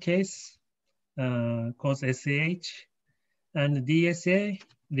ruptured case, cause SAH, and DSA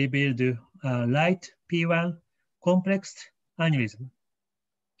revealed light P1 complex aneurysm.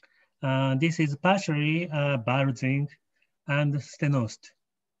 This is partially bulging and stenosed.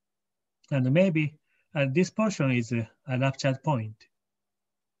 And maybe this portion is a ruptured point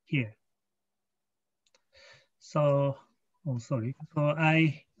here. So, oh, sorry. So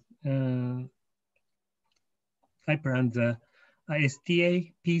I planned the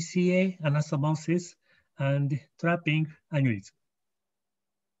STA, PCA, anastomosis, and trapping aneurysm.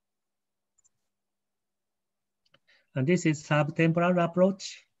 And this is subtemporal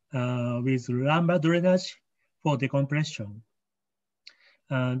approach with lumbar drainage for decompression.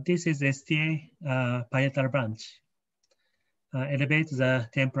 This is STA parietal branch. Elevate the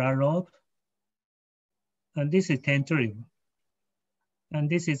temporal lobe. And this is tentorium. And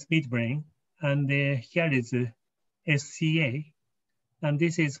this is midbrain. And here is SCA. And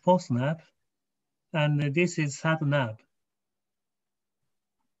this is fourth nerve. And this is third nerve.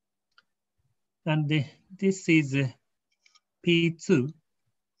 And this is P2.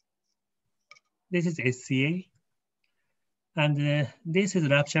 This is SCA. And this is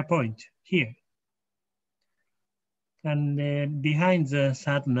rupture point here. And behind the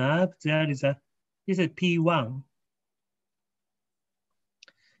third nerve, there is this is P1.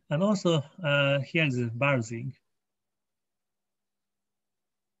 And also here is bulging.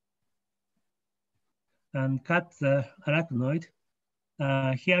 And cut the arachnoid.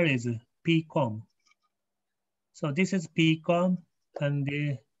 Here is P-com. So this is P-com and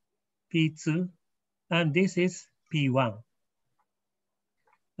P2, and this is P1.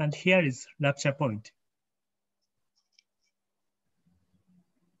 And here is rupture point.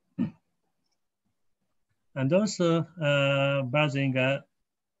 And also bulging at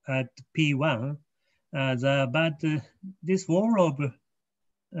P1, but this wall of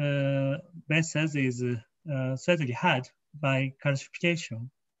vessels is certainly hard by calcification.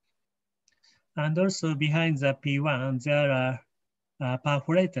 And also behind the P1, there are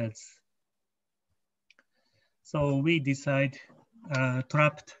perforators. So we decide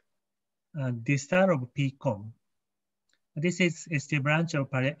trapped distal of P-com. This is ST branch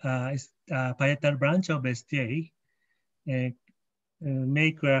of parietal branch of STA.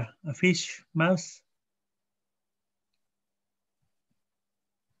 Make a fish mouth.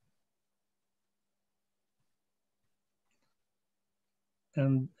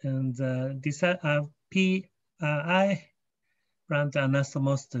 this I run the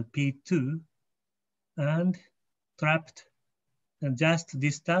anastomosis to P2 and trapped just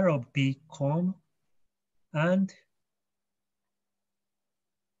distal of P cone and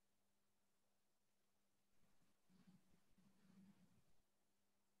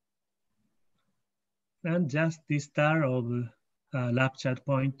just distal of ruptured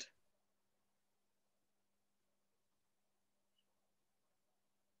point.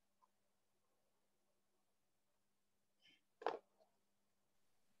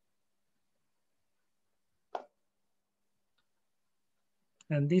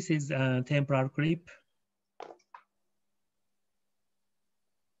 And this is a temporal clip.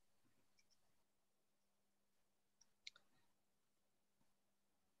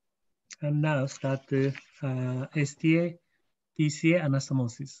 And now start the STA, PCA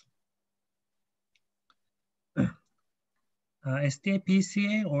anastomosis. STA,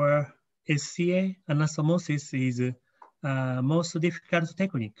 PCA, or SCA anastomosis is most difficult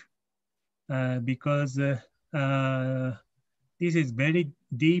technique because this is very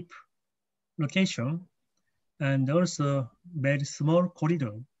deep location and also very small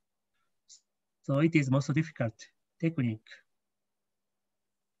corridor. So it is most difficult technique.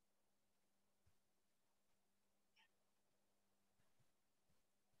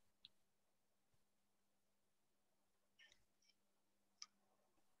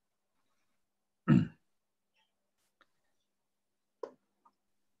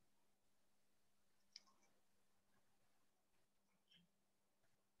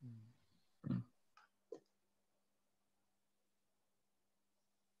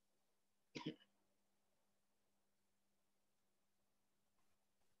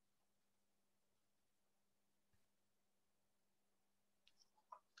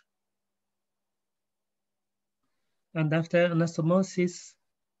 And after anastomosis,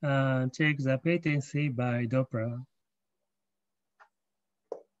 check the patency by Doppler.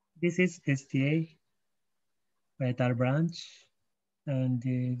 This is STA, vital branch, and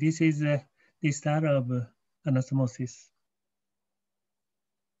this is the start of anastomosis.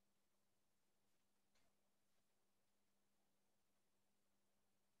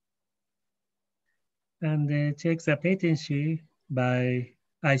 And check the patency by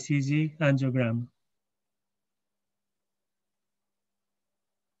ICG angiogram.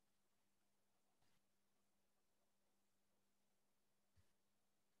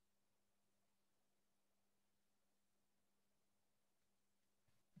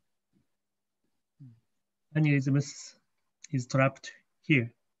 Aneurysms is trapped here.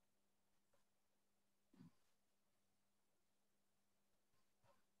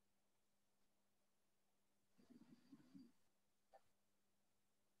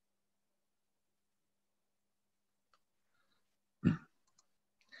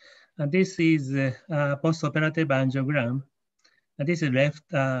 And this is post-operative angiogram. And this is left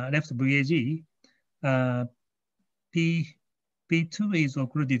VAG. P2 is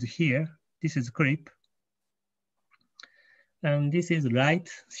occluded here. This is clip. And this is right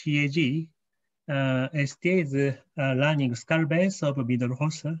CAG. STA is running skull base of middle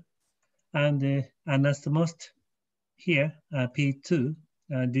fossa. And anastomosis here, P2,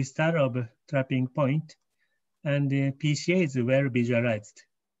 distal of trapping point. And PCA is well visualized.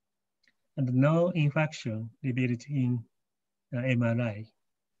 And no infarction revealed in MRI.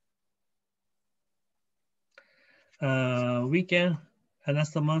 We can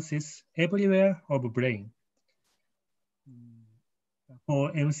anastomosis everywhere of brain.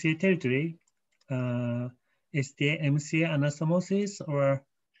 For MCA territory, STA MCA anastomosis or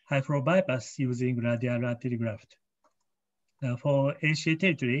high flow bypass using radial artery graft. For ACA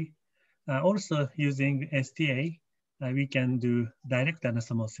territory, also using STA, we can do direct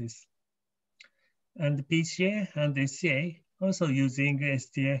anastomosis. And PCA and SCA, also using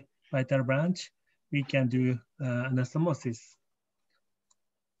STA vital branch, we can do anastomosis.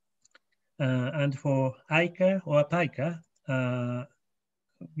 And for ICA or PICA,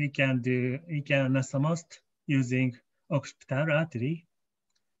 we can anastomosis using occipital artery.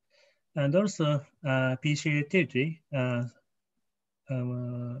 And also PCA territory,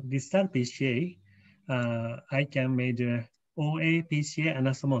 distal PCA, I can make OA PCA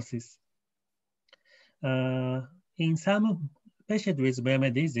anastomosis. In some patients with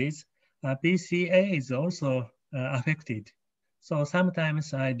Moyamoya disease, PCA is also affected. So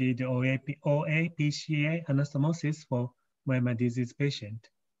sometimes I did OA PCA anastomosis for Moyamoya disease patient.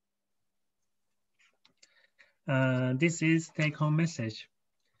 This is take-home message.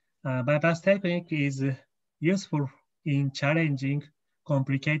 Bypass technique is useful in challenging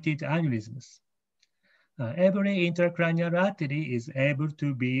complicated aneurysms. Every intracranial artery is able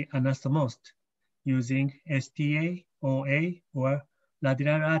to be anastomosed using STA, OA, or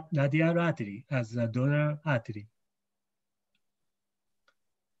radial artery as a donor artery.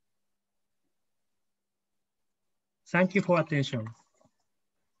 Thank you for attention.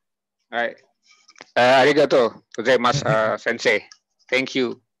 Right. Arigato gozaimasu, Sensei. Thank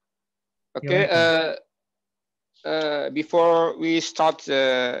you. Okay. Before we start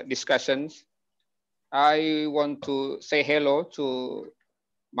the discussions, I want to say hello to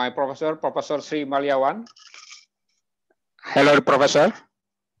my professor, Professor Sri Maliawan. Hello, Professor.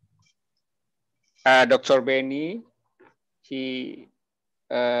 Dr. Benny, he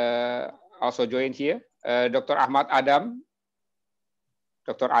also joined here. Dr. Ahmad Adam.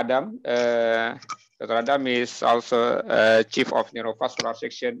 Dr. Adam is also Chief of Neurovascular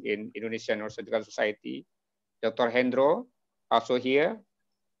Section in Indonesian Neurosurgical Society. Dr. Hendro, also here.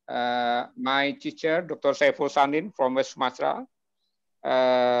 My teacher, Dr. Saiful Sanin from West Sumatra.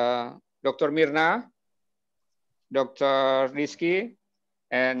 Dr. Mirna, Dr. Rizky,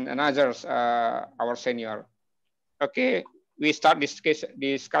 and others, our senior. Okay, we start this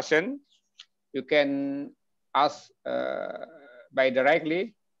discussion. You can ask by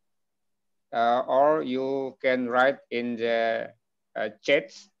directly, or you can write in the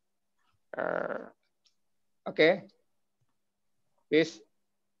chats. Okay, please.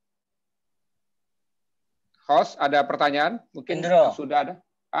 Host, ada pertanyaan? Mungkin sudah ada.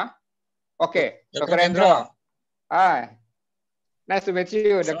 Oke, Dr. Hendro. Hi. Nice to meet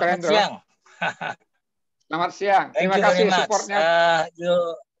you, Dr. Hendro. Selamat siang. Terima kasih supportnya.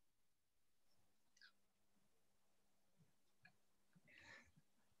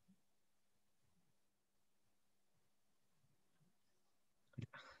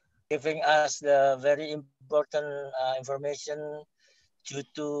 Giving us the very important information due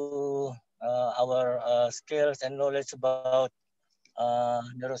to our skills and knowledge about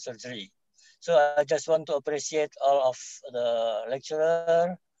neurosurgery. So I just want to appreciate all of the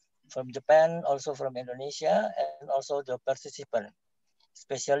lecturer from Japan, also from Indonesia, and also the participant,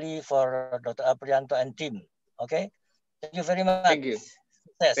 especially for Dr. Apriyanto and team. Okay, thank you very much. Thank you.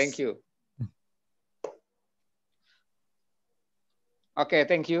 Yes. Thank you. Okay,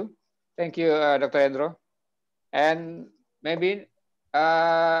 thank you. Thank you, Dr. Hendro. And maybe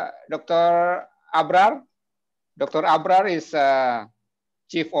Dr. Abrar. Dr. Abrar is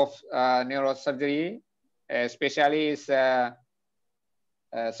Chief of Neurosurgery, especially is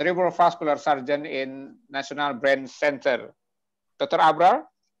Cerebral Vascular Surgeon in National Brain Center. Dr. Abrar,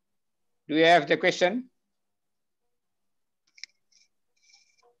 do you have the question?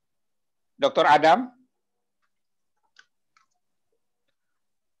 Dr. Adam?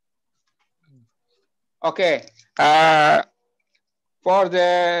 Okay, for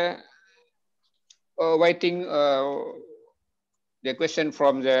the waiting the question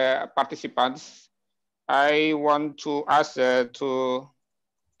from the participants, I want to ask to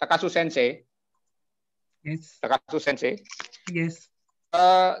Takasu Sensei. Yes. Takasu Sensei. Yes.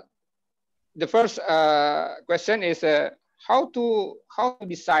 The first question is how to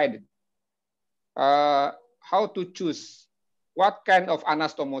decide how to choose what kind of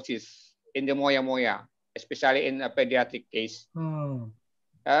anastomosis in the Moyamoya, especially in a pediatric case.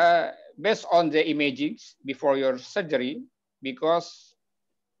 Based on the imagings before your surgery, because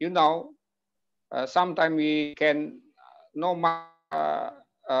you know sometimes we can know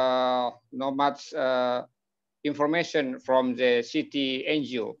much information from the CT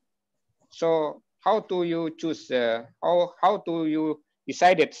angio. So how do you choose? How do you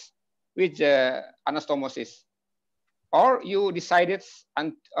decide it which anastomosis? Or you decided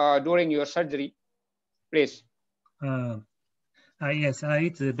during your surgery, please. Yes,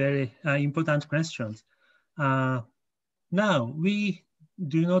 it's a very important question. Now, we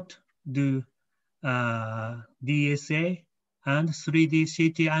do not do DSA and 3D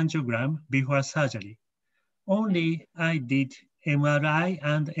CT angiogram before surgery. Only I did MRI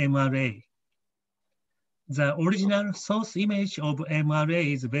and MRA. The original source image of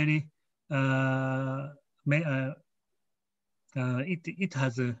MRA is very it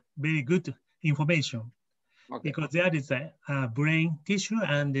has a very good information, okay, because there is a brain tissue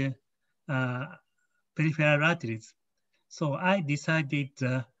and peripheral arteries. So I decided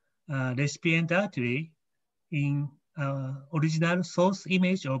the recipient artery in original source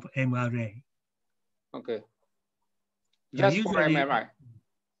image of MRA. Okay. Just usually, for MRI?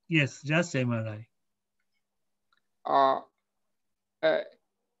 Yes, just MRI.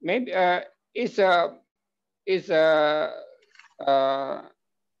 Maybe it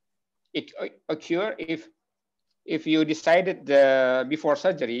occur if if you decided before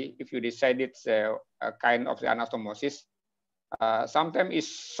surgery, if you decided a kind of the anastomosis, sometimes it's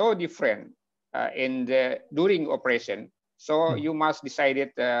so different in the during operation. So you must decide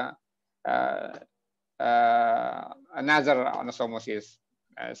it another anastomosis,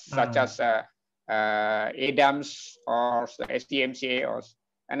 such as ADAMS or STMCA or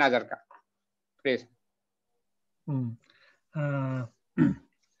another. Please.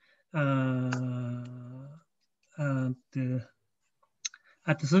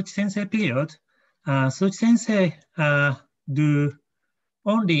 At the Suchi Sensei period, Suchi Sensei do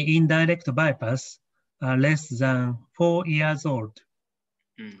only indirect bypass less than 4 years old,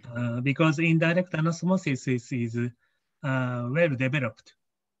 because indirect anastomosis is well developed.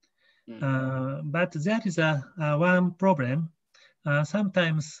 But there is one problem.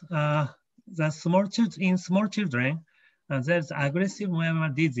 Sometimes in small children, there's aggressive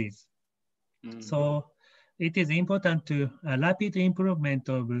Moyamoya disease. So it is important to rapid improvement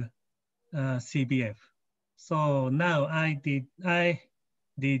of CBF. So now I did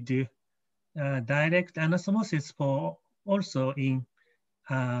direct anastomosis for also in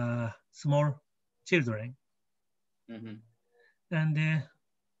small children. And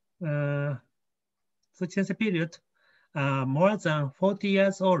Suchi Sensei period, more than 40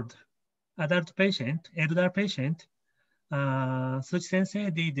 years old adult patient, elder patient, Suchi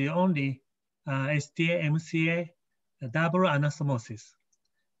Sensei did only STA-MCA double anastomosis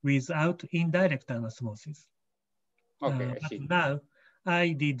without indirect anastomosis. Okay, but now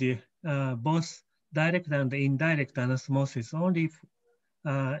I did both direct and indirect anastomosis only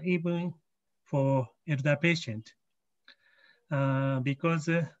even for elder patient, because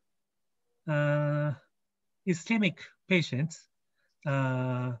ischemic patients,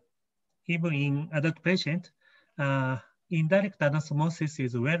 even in adult patient, indirect anastomosis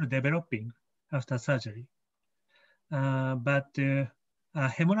is well developing after surgery. But a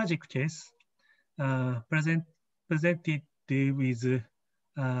hemorrhagic case presented with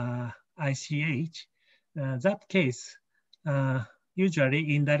ICH, that case,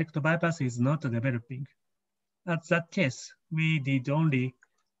 usually indirect bypass is not developing. At that case, we did only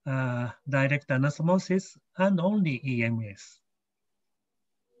direct anastomosis and only EMS.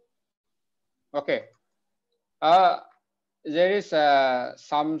 Okay. There is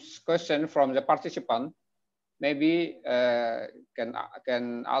some question from the participant. Maybe can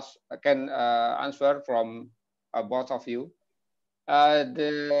answer from both of you.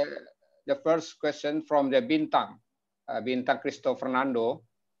 The first question from the Bintang Cristo Fernando.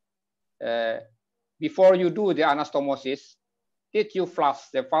 Before you do the anastomosis, did you flush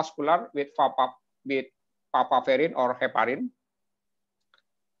the vascular with papaverine or heparin?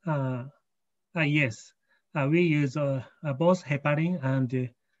 Yes, we use both heparin and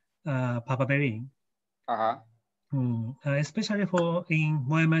papaverine. Especially for in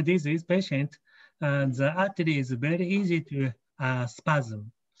Moyamoya disease patient, the artery is very easy to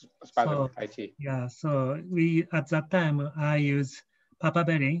spasm. So, I see. Yeah, so we at that time I use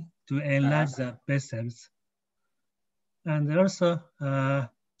papaverine to enlarge the vessels, and also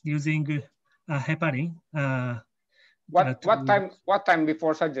using heparin. What time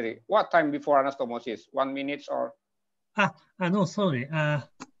before surgery? What time before anastomosis? 1 minute or? No, sorry.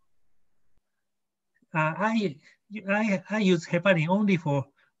 I use heparin only for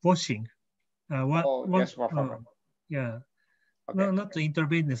washing. Yes, for yeah. Okay. No, not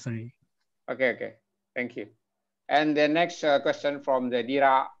intravenously. Okay. Thank you. And the next question from the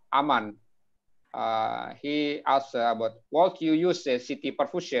Dira Aman. He asked about what you use the CT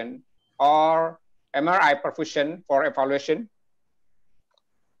perfusion or MRI perfusion for evaluation?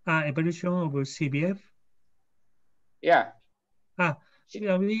 Evaluation of CBF? Yeah.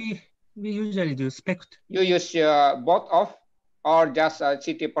 Yeah, we usually do SPECT. You use both of or just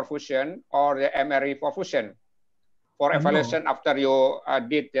CT perfusion or the MRI perfusion for evaluation after you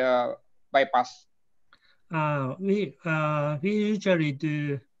did the bypass? We usually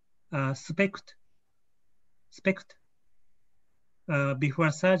do SPECT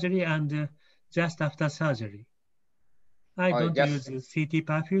before surgery and just after surgery. I don't use CT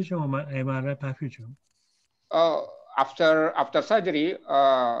perfusion or MRI perfusion. After surgery,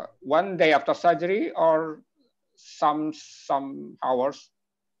 1 day after surgery or some hours?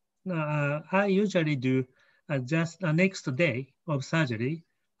 I usually do just the next day of surgery.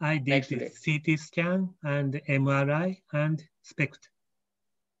 I did the CT scan and MRI and SPECT.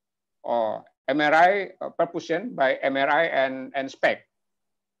 MRI perfusion by MRI and SPECT?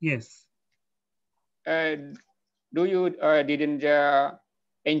 Yes. Do you didn't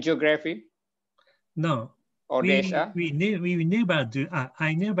angiography? No. Or we never do.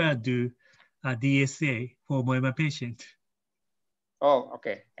 I never do DSA for Moyamoya patient. Oh,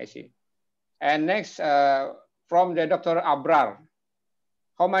 okay, I see. And next, from the Dr. Abrar,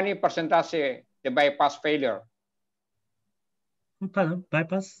 how many percentage the bypass failure? Pardon,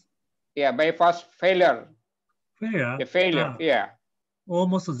 bypass? Yeah, bypass failure. Failure? The failure, yeah.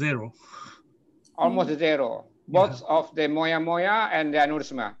 Almost zero. Almost zero. Both of the Moyamoya and the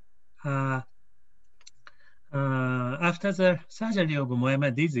aneurysma. After the surgery of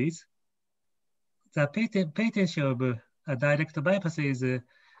Moyamoya disease, the patency of a direct bypass is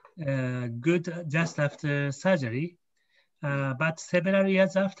good just after surgery, but several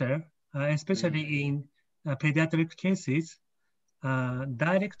years after, especially in pediatric cases,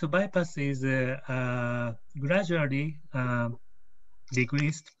 direct bypass is gradually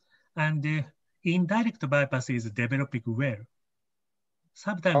decreased, and indirect bypass is developing well.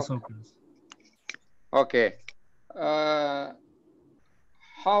 Sometimes occurs. Okay. How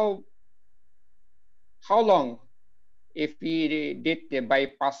long, if we did the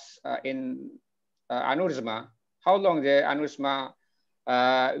bypass in aneurysma, how long the aneurysma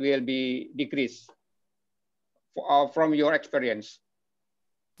will be decreased from your experience?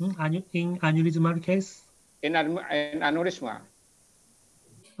 In aneurysmal case? In aneurysma.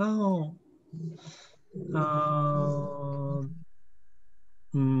 Oh.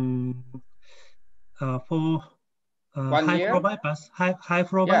 For high flow bypass, high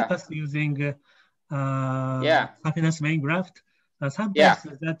flow bypass using saphenous vein graft, sometimes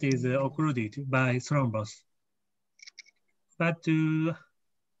that is occluded by thrombus. But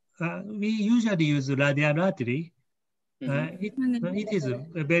we usually use radial artery. It is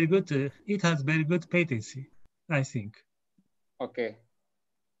a very good. It has very good patency, I think. Okay.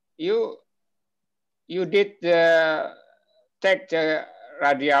 You did take the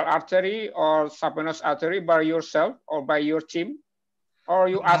radial artery or saphenous artery by yourself or by your team, or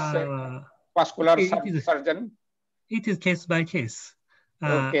you ask a vascular surgeon? It is case by case.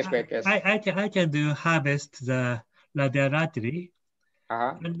 Case by case. I can do harvest the radial artery.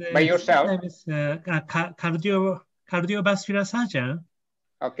 And, by yourself? Sometimes cardiovascular surgeon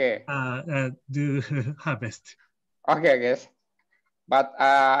do harvest. Okay, guys. But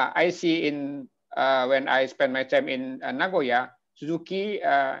I see in when I spend my time in Nagoya, Suzuki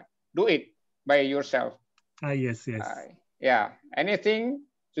do it by yourself. Yes. Yeah, anything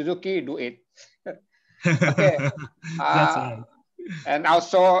Suzuki do it. Okay. That's right. And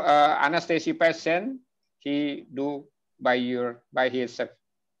also anesthesia patient, he do by himself.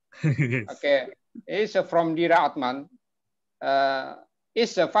 Yes. Okay. It's from Dira Atman.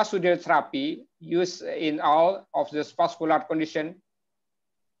 Is a vascular therapy used in all of this vascular condition?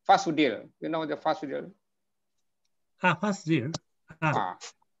 Vascular, you know the vascular? Vascular.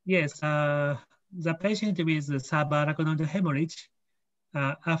 Yes. The patient with subarachnoid hemorrhage,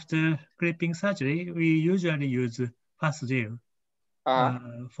 after clipping surgery, we usually use vascular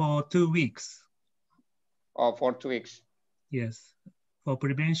for 2 weeks. Oh, for 2 weeks. Yes, for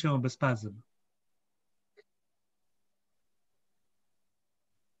prevention of spasm.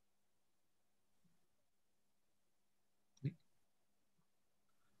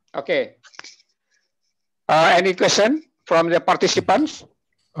 Okay. Any question from the participants?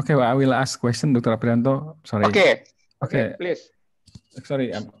 Okay, well, I will ask question, Dr. Apriyanto. Sorry. Okay, please.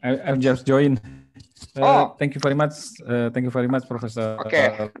 Sorry, I've just joined. Thank you very much. Thank you very much, Professor.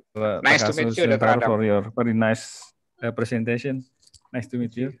 Okay. Nice to meet you, Dr. Adam, for your very nice presentation. Nice to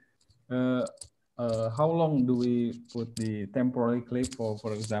meet you. How long do we put the temporary clip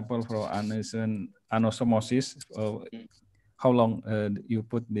for example, for anastomosis? How long you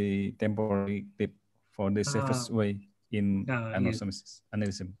put the temporary clip for the safest way in aneurysm?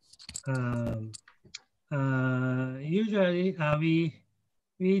 Usually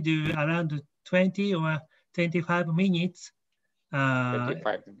we do around 20 or 25 minutes.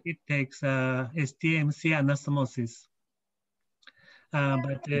 25. It takes STMC anastomosis.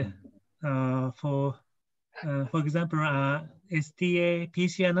 But for example, STA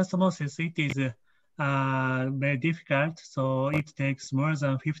PC anastomosis, it is very difficult, so it takes more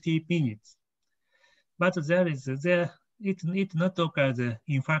than 50 minutes. But it not occurs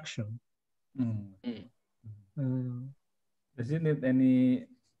infarction. Does it need any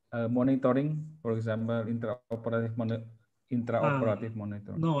monitoring, for example, intraoperative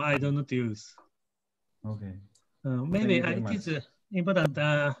monitoring? No, I do not use. Okay. Maybe it is important.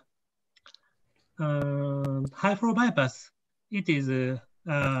 High flow bypass, it is a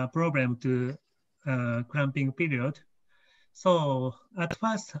problem to cramping period. So at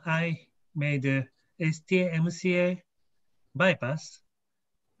first I made STA-MCA bypass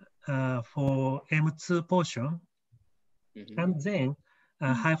for M2 portion, and then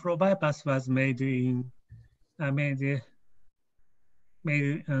high flow bypass was made in high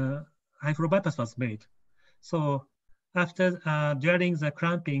flow bypass was made. So after during the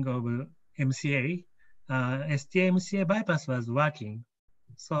clamping of MCA, STA-MCA bypass was working.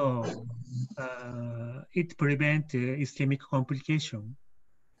 So it prevents ischemic complication.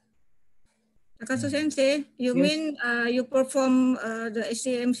 Takasu Sensei, you Yes. mean you perform the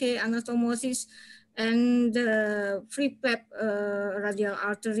STA-MCA anastomosis and the free flap radial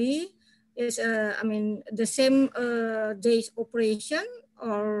artery is I mean the same day's operation,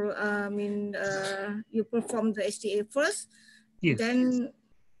 or I mean you perform the STA first, Yes. then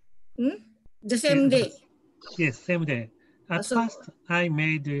the same day. Yes, same day. At So- first, I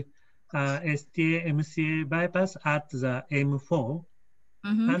made STA-MCA bypass at the M4,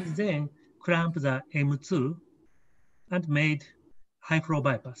 and then clamp the M2 and made high flow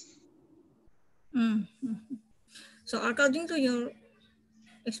bypass. So according to your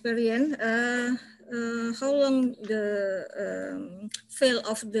experience, how long the fail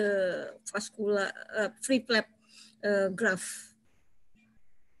of the vascular free flap graft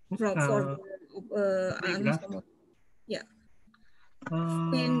for free graft? anastomosis? Yeah,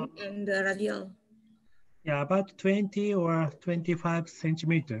 Uh, and the radial. yeah, about 20 or 25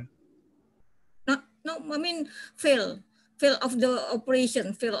 centimeter. No, I mean fail of the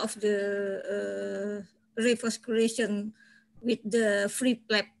operation, fail of the revascularization with the free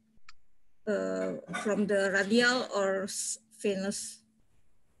flap from the radial or venous.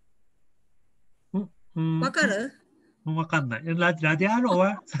 わかる？わかんない。ラディアル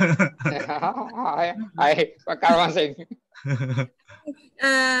ははい、わかりません。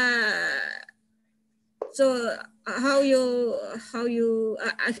So how you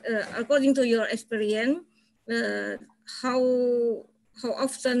according to your experience, how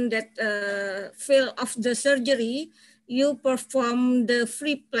often that fail of the surgery you perform the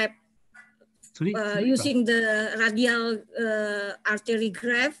free flap using the radial artery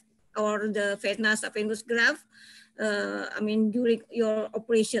graft or the venous graft? I mean during your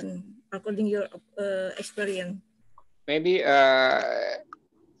operation, according to your experience. Maybe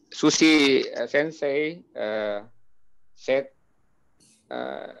Suzi Sensei said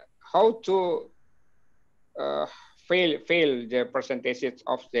how to fail the percentages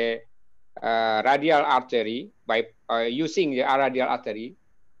of the radial artery by using the radial artery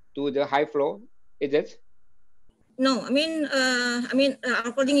to the high flow. Is it? No, I mean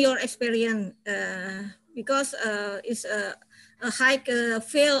according to your experience, because it's a high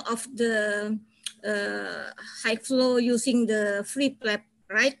fail of the high flow using the free flap,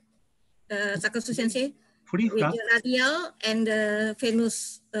 right? Takasu Sensei, free with flap? the radial and the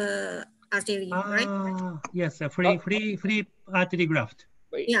venous artery, right? Yes, free artery graft.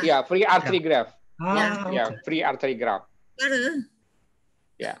 Yeah, free artery graft. Okay. Free artery graft.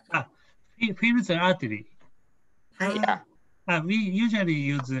 Yeah. Fill the artery. Yeah. We usually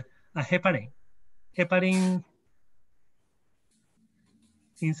use heparin. Heparin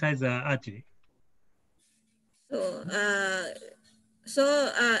inside the artery.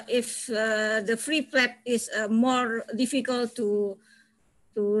 So, if the free flap is more difficult to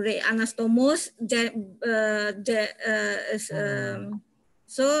re-anastomose, then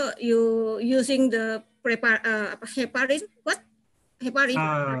so you using the heparin? What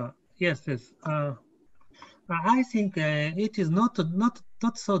heparin? Yes. I think it is not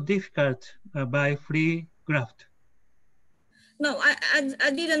so difficult by free graft. No, I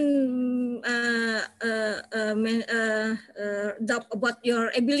didn't doubt about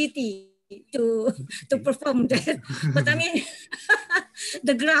your ability to perform that, but I mean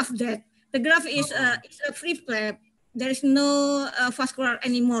the graft is a free flap. There is no vascular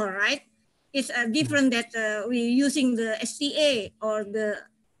anymore, right? It's different that we using the STA or the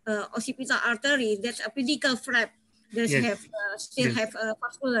occipital artery. That's a pedicle flap. That still have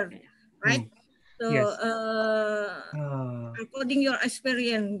vascular, right? So, according your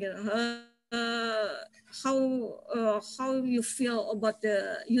experience, how you feel about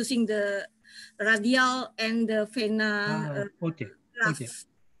using the radial and the vena? Okay.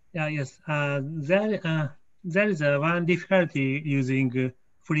 Yes. There is one difficulty using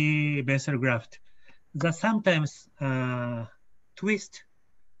free vessel graft. That sometimes twist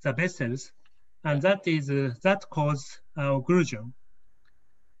the vessels, and that cause occlusion.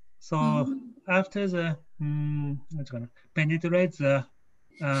 So after the penetrate the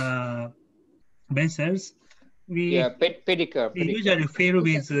vessels, we usually fill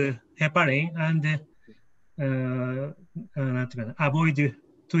with heparin and avoid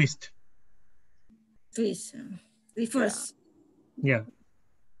twist. Reverse. Yeah,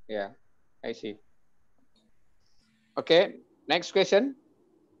 I see. Okay, next question.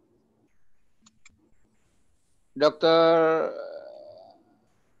 Dr.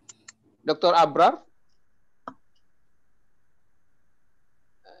 Abrar,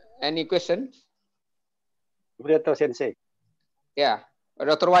 any questions? Moderator Sensei. Yeah,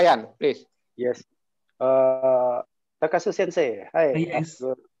 Dr. Wayan, please. Yes. Takasu Sensei. Hi. Yes.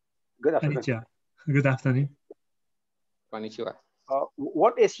 Good afternoon. Konnichiwa. Good afternoon. Konnichiwa.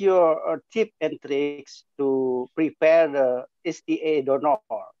 What is your tip and tricks to prepare the STA donor?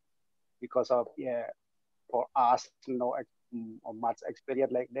 Because of for us no much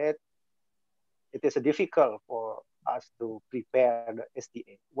experience like that, it is difficult for us to prepare the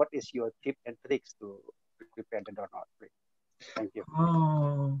STA. What is your tip and tricks to prepare the donor? Thank you.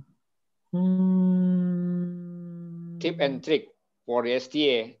 Tip and trick for the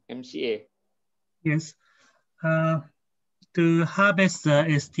STA, MCA. Yes. To harvest the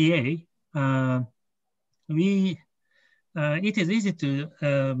STA, it is easy to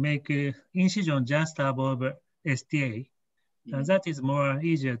make incision just above STA. That is more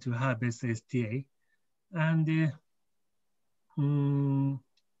easier to harvest STA. And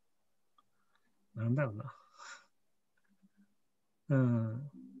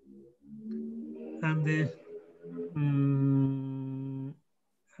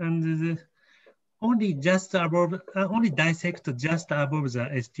only just above, only dissect just above the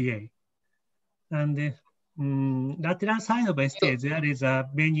STA. And lateral side of STA, there is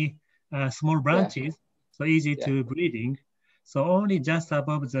many small branches, so easy to breathing. So only just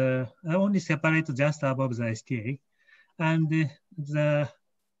above the, only separate just above the STA. And the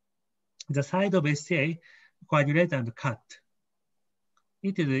side of STA, coagulate and cut.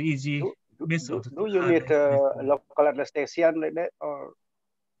 It is an easy method. Do you need local anesthesia like that, or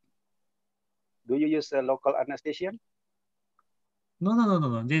do you use a local anesthesia?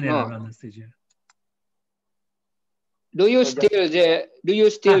 No, general anesthesia. Do you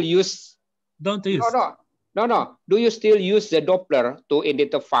still use? Don't use. No. Do you still use the Doppler to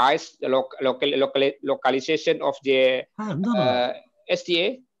identify the localization of the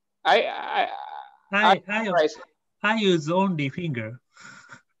STA? I use only finger.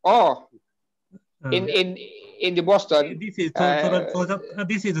 Oh, in the Boston. This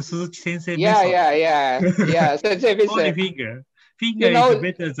is the Suzuki Sensei method. Yeah. Sensei method. Only finger. Finger is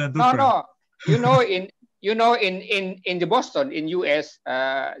better than Doppler. No. In the Boston in US,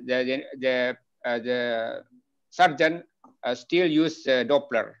 the surgeon still use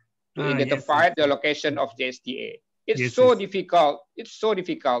Doppler to identify the location of the STA. It's so difficult. It's so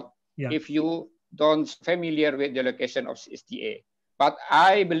difficult if you don't familiar with the location of STA. But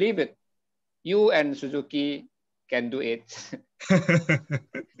I believe it. You and Suzuki can do it.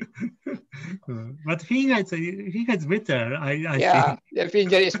 But finger is better. I think. The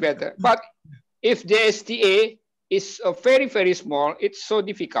finger is better. But if the STA is very, very small, it's so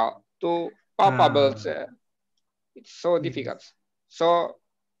difficult to palpable. It's so difficult. So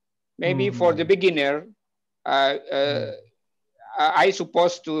maybe for the beginner, I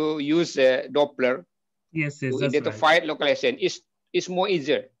suppose to use Doppler to identify localization is more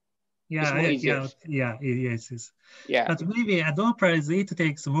easier. Yes. But maybe a Doppler it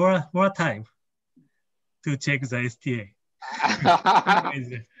takes more time to check the STA.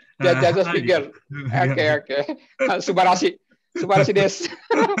 Just figure. Okay. Subarashi desu.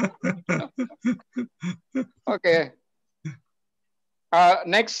 Okay.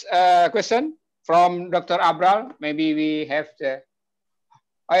 Next question from Dr. Abrar. Maybe we have the.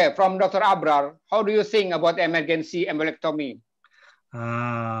 From Dr. Abrar. How do you think about emergency embolectomy?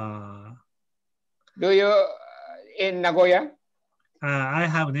 Do you in Nagoya? I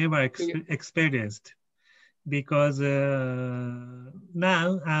have never experienced, because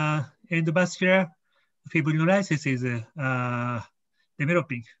now endovascular fibrinolysis is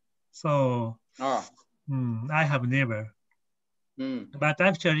developing. So I have never. But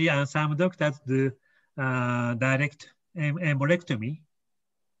actually, some doctors do direct embolectomy,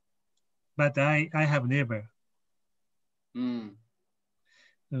 but I have never.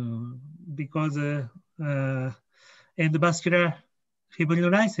 Because endovascular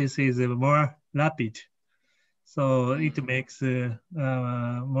fibrinolysis is more rapid, so it makes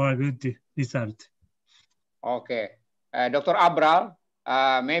more good result. Okay, Dr. Abral,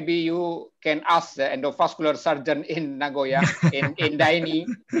 maybe you can ask the endovascular surgeon in Nagoya, in Daini.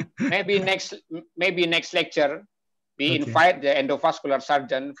 Maybe next lecture we invite the endovascular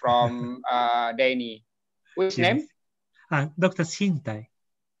surgeon from Daini. Whose name? Dr. Shintai.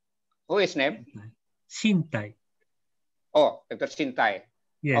 Who is name? Shintai. Oh, Dr. Shintai.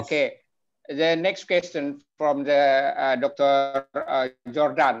 Yes. Okay. The next question from the Dr.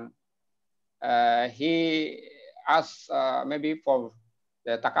 Jordan. He asked maybe for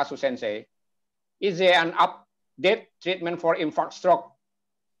the Takasu Sensei, is there an that treatment for infarct stroke?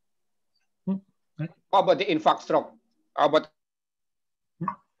 How about the infarct stroke? How about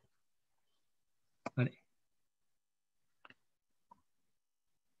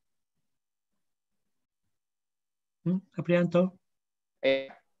Apriyanto?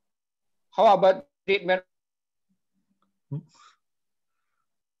 How about treatment?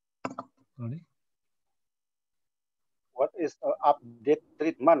 What is the update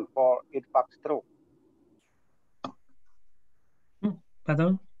treatment for infarct stroke?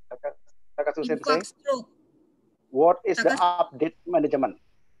 Pardon? Takasu Sensei, Infarct stroke. what is the Takasu. update management?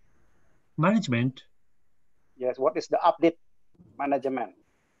 Management? Yes, what is the update management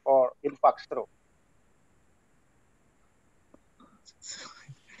for infarct stroke?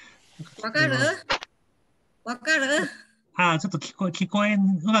 わかる？わかる？ちょっとう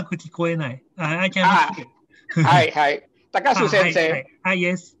まく聞こえない。I can Hi. Takasu Sensei.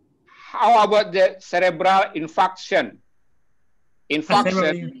 Yes. How about the cerebral infarction?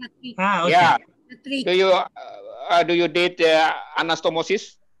 Okay. Yeah. Do you date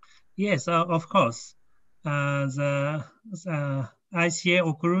anastomosis? Yes, of course. The ICA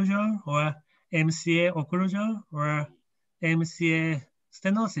occlusion or MCA occlusion or MCA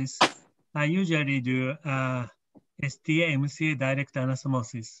stenosis, I usually do STA MCA direct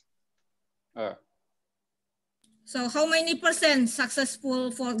anastomosis. So how many %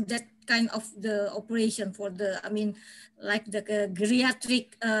 successful for that kind of the operation for the, I mean, like the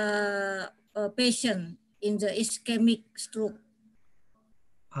geriatric patient in the ischemic stroke?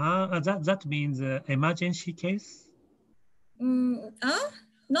 That means emergency case?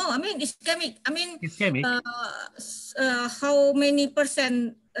 No, I mean ischemic. I mean, ischemic. How many %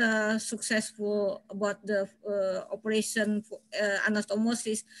 successful about the operation for,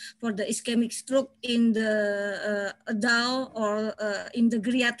 anastomosis for the ischemic stroke in the adult or in the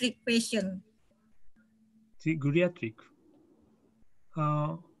geriatric patient? The geriatric.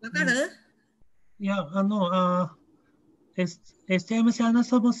 Yeah, STMC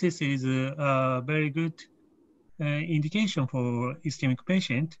anastomosis is a very good indication for ischemic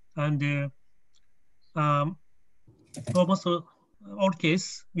patient, and almost all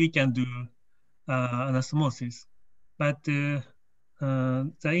case we can do anastomosis. But the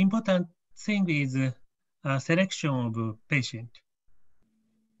important thing is selection of patient.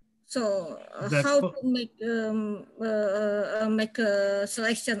 So how to make a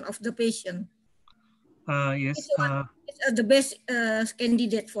selection of the patient? Yes. It's the best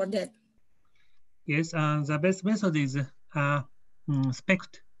candidate for that. Yes, the best method is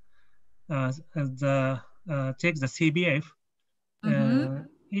SPECT. Check the CBF.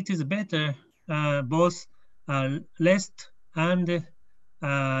 It is better both REST and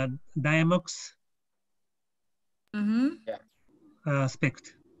Diamox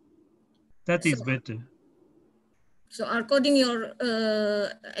SPECT. That is better. So according your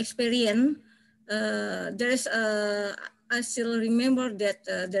experience, there is I still remember that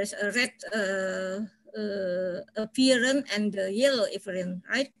there's a red appearance and the yellow appearance,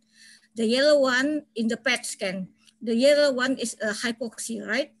 right? The yellow one in the PET scan. The yellow one is hypoxia,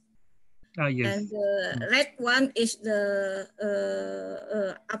 right? Yes. And the red one is the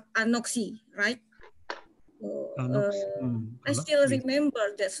anoxia, right? So, I still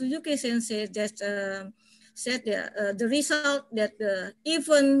remember that Suzuki Sensei that said that the result that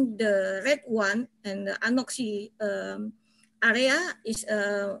even the red one and the anoxia area is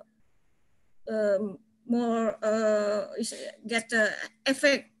more get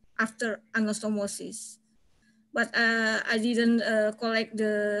effect after anastomosis. But I didn't collect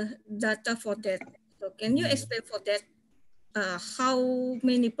the data for that. So can you explain for that? How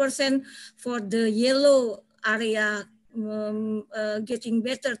many % for the yellow area getting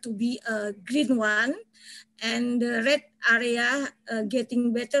better to be a green one, and the red area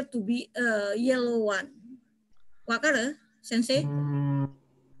getting better to be a yellow one? Wakara, Sensei?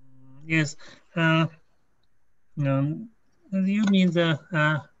 Yes. You mean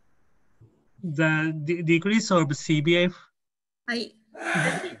the decrease of CBF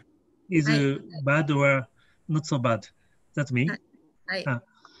is bad or not so bad? That's me.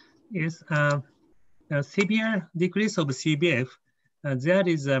 Yes. Severe decrease of CBF, there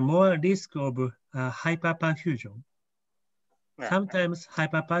is more risk of hyperperfusion. Sometimes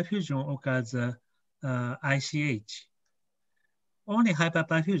hyperperfusion occurs ICH. Only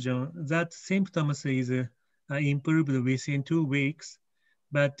hyperperfusion, that symptoms is improved within 2 weeks.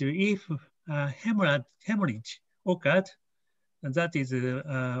 But if hemorrhage occurred, that is the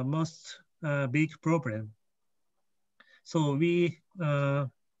most big problem. So we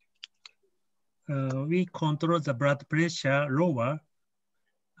control the blood pressure lower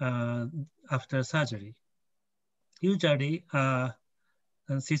after surgery. usually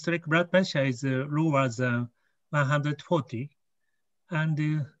systolic blood pressure is lower than 140,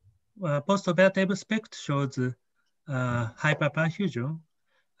 and postoperative SPECT shows hyperperfusion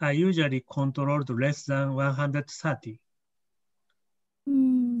are usually controlled less than 130.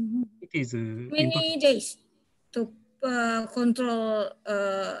 It is many days to control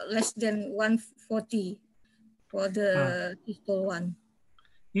less than 140 for the systole one?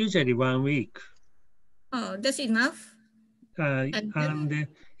 Usually 1 week. Oh, that's enough. And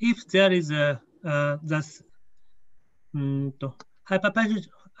if there is hyperperfusion,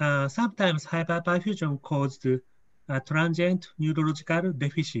 sometimes hyperperfusion caused transient neurological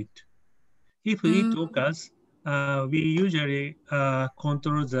deficit. If it occurs, we usually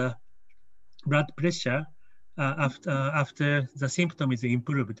control the blood pressure after the symptom is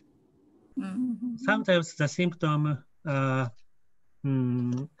improved. Sometimes the symptom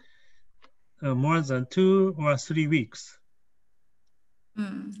more than 2 or 3 weeks.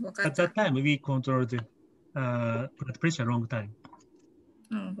 At that time, we control the blood pressure long time.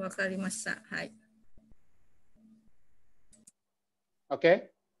 わかりました。はい。Okay.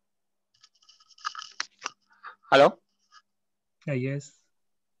 Hello? Yes.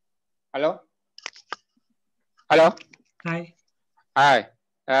 Hello? Hello? Hi. Hi.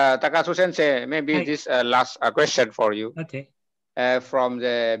 Takasu Sensei, maybe Hi. this last question for you. Okay. From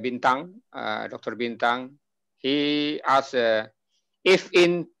the Bintang, Dr. Bintang, he asked, if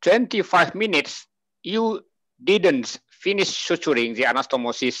in 25 minutes you didn't finish suturing the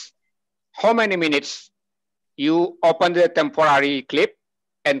anastomosis, how many minutes you open the temporary clip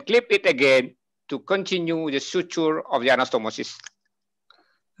and clip it again to continue the suture of the anastomosis?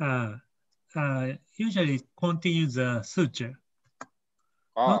 Usually continue the suture.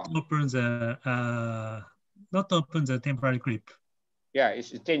 Not open the temporary clip. Yeah,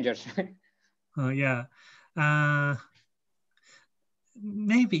 it's dangerous. Yeah.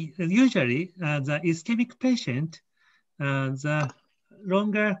 Maybe usually the ischemic patient, the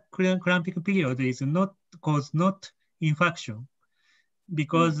longer cramping period is not infarction,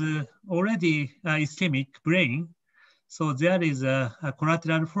 because already ischemic brain, so there is a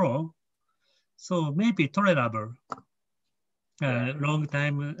collateral flow, so maybe tolerable. Long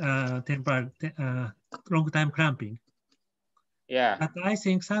time cramping. Yeah. But I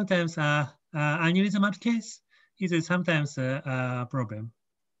think sometimes aneurysmal case is sometimes a problem.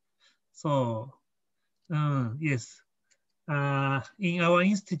 So yes, in our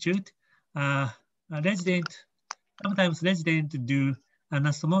institute, sometimes resident do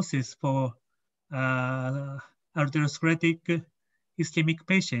anastomosis for arteriosclerotic ischemic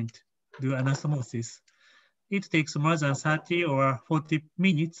patient, do anastomosis. It takes more than 30 or 40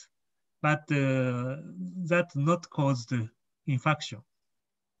 minutes, but that not caused infarction.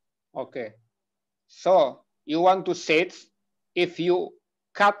 Okay. So you want to say, if you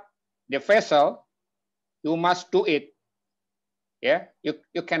cut the vessel, you must do it. Yeah, you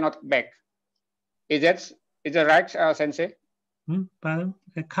cannot back. Is that right, Sensei? Pardon?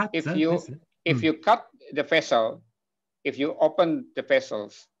 Cut if you cut the vessel, if you open the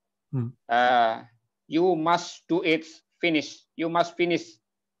vessels, you must do it finish. You must finish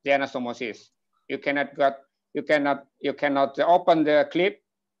the anastomosis. You cannot open the clip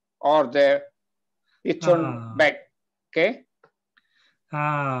or the return back. Okay.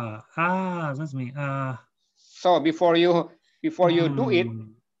 That's me. So before you do it,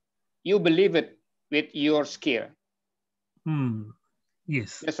 you believe it with your skill.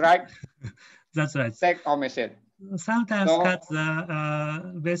 Yes. That's right. That's right. Take our message. Sometimes cut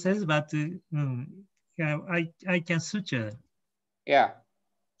the vessels, but yeah, I can suture. Yeah.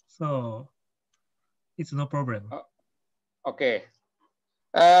 So it's no problem. Okay.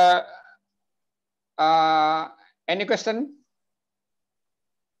 Any question?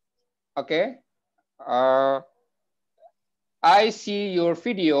 Okay. I see your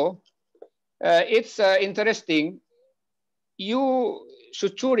video. It's interesting. You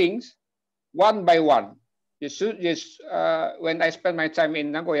suturing one by one. When I spend my time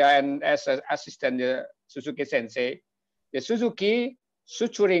in Nagoya and as an assistant the Suzuki Sensei, the Suzuki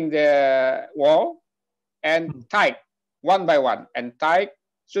suturing the wall and tight one by one, and tight,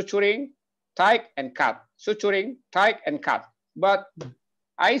 suturing, tight and cut, suturing, tight and cut. But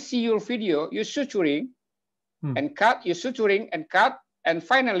I see your video, you suturing and cut, you suturing and cut, and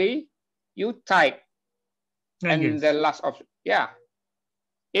finally you tight. And the last option, yeah.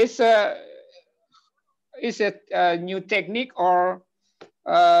 It's a new technique or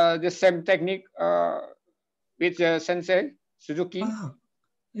the same technique with Sensei Suzuki?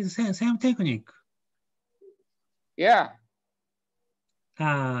 It's the same technique. Yeah.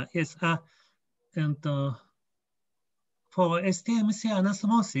 Yes. And for STMC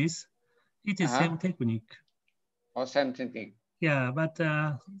anastomosis, it is same technique. Oh, same technique. Yeah, but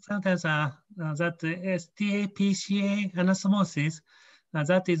sometimes that STA-PCA anastomosis,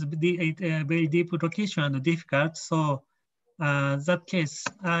 that is very deep location and difficult. So that case,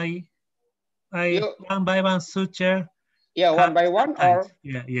 I one by one suture. Yeah, one by one, or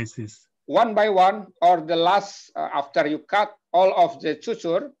yeah, yes. One by one, or the last after you cut all of the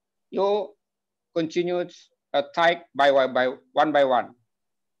suture, you continue tight by one by one.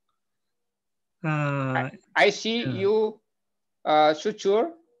 I see you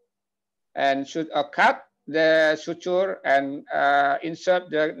suture and should cut the suture and insert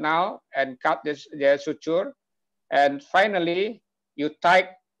the nail and cut the suture, and finally you tie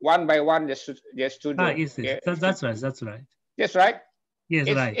one by one the suture. Yes, that's right. That's right. That's right. Yes,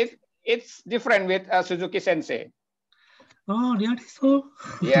 right. It's different with Suzuki Sensei. Oh, really? So?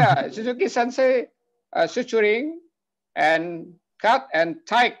 Yeah, Suzuki Sensei suturing and cut and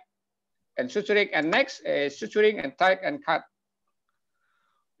tie, and suturing and next suturing and tie and cut.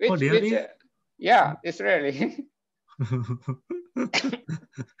 Which, yeah, it's really.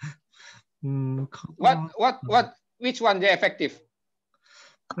 Which one the effective?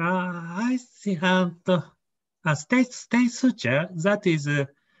 I see state suture, that is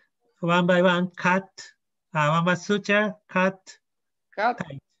one by one cut, one by suture, cut,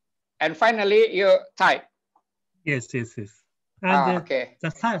 tie. And finally you tie. Yes. And okay.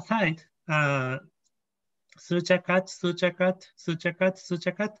 The side, suture cut, suture cut, suture cut,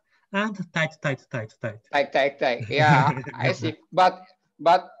 suture cut, and tight. Yeah, I see. But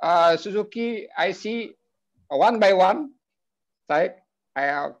Suzuki, I see one by one, tight.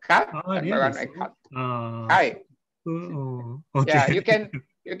 I cut, and by one I cut. Okay. Yeah,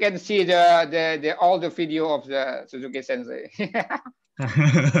 you can see the all the video of the Suzuki Sensei.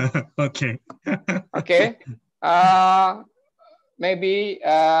 Okay. Okay. Maybe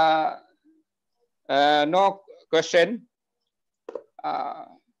no question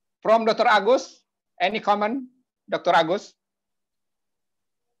from Dr. Agus. Any comment, Dr. Agus?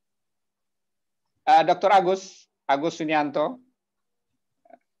 Dr. Agus Sunianto,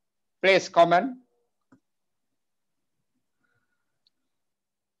 please comment.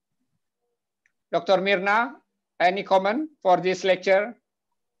 Dr. Mirna, any comment for this lecture,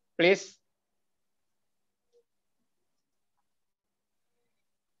 please?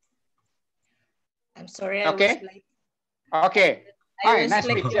 I'm sorry. Okay. I was late. Okay. Hi, nice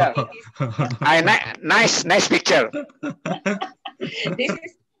picture. Nice picture.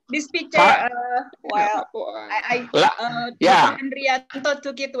 This picture, Apriyanto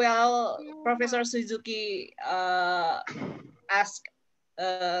took it well. Professor Suzuki asked,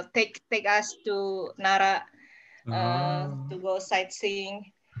 take us to Nara to go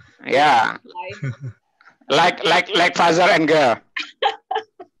sightseeing. Yeah, like father and girl.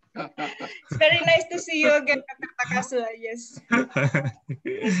 It's very nice to see you again, Dr. Takasu. Yes,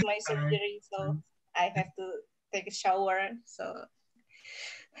 it was my surgery, so I have to take a shower. So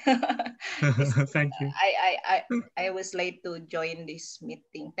thank you. I was late to join this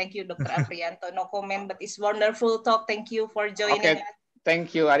meeting. Thank you, Dr. Apriyanto. No comment, but it's wonderful talk. Thank you for joining us.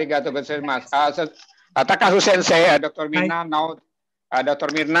 Thank you. Arigato gozaimasu. Takasu Sensei, Dr. Mirna now. Dr.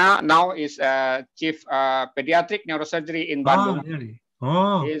 Mirna now is Chief Pediatric Neurosurgery in Bandung. Really?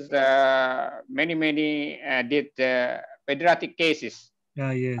 Oh. He's many did pediatric cases.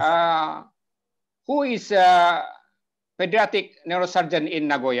 Yeah, yes. Who is pediatric neurosurgeon in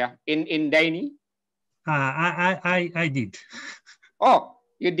Nagoya, in Daini? I did. Oh,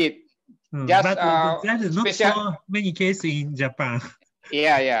 you did. Just but there is not so many cases in Japan.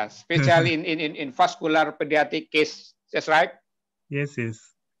 Yeah, especially in vascular pediatric case. That's right. Yes.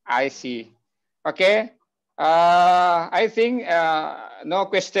 I see. Okay. I think no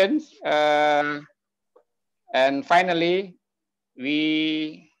questions. And finally,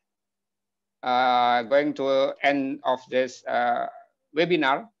 we are going to end of this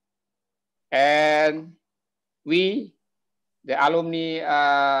webinar. And we, the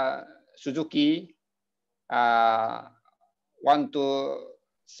alumni Suzuki, want to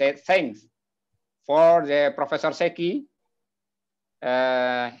say thanks for the Professor Seki.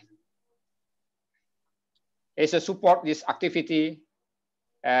 Is a support this activity,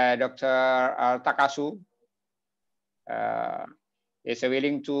 Dr. Takasu is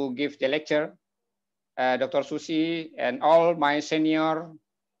willing to give the lecture, Dr. Susi and all my senior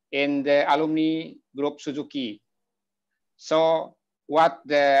in the alumni group Suzuki. So what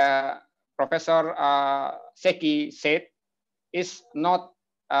the Professor Seki said is not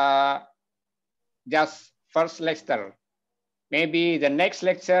just first lecture. Maybe the next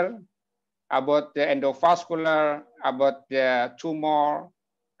lecture about the endovascular, about the tumor,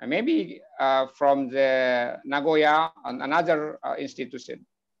 and maybe from the Nagoya and another institution.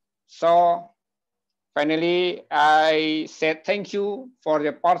 So finally, I said thank you for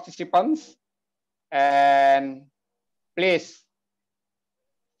the participants, and please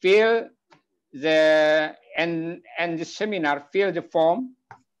fill the and the seminar, fill the form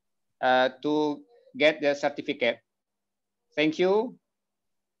to get the certificate. Thank you.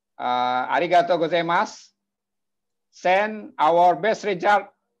 Arigato gozaimasu. Send our best result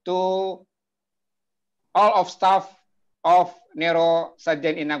to all of staff of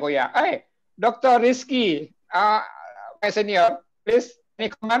neurosurgeon in Nagoya. Hey, Dr. Rizky, my senior, please, any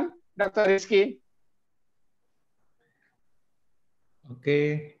comment, Dr. Rizky?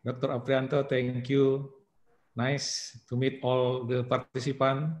 Okay, Dr. Apriyanto, thank you. Nice to meet all the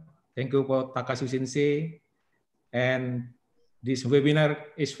participants. Thank you for Takasu Sensei. And this webinar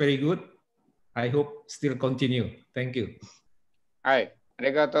is very good. I hope still continue. Thank you. Hi,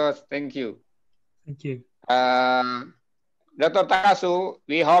 arigato, thank you. Thank you. Dr. Takasu,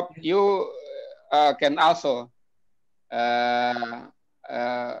 we hope you can also can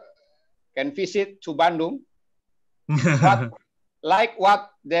visit to Bandung, like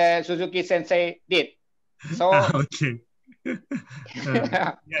what the Suzuki Sensei did. So okay.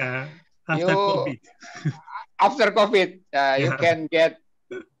 Yeah. After COVID. After COVID, you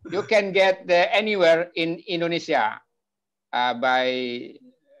can get the anywhere in Indonesia by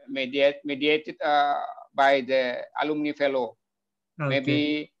mediated by the alumni fellow. Okay.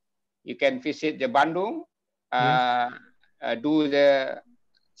 Maybe you can visit the Bandung, do the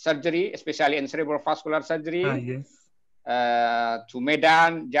surgery, especially in cerebral vascular surgery. Yes. To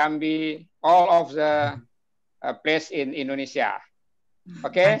Medan, Jambi, all of the place in Indonesia.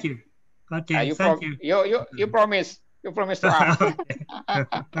 Okay. Thank you. Okay. You promise. You promise to us.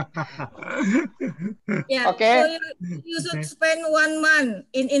 Yeah. Okay. So you should spend 1 month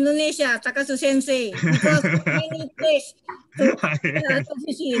in Indonesia, Takasu Sensei, because many place to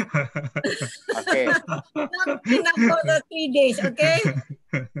visit. Okay. Not enough for the 3 days. Okay.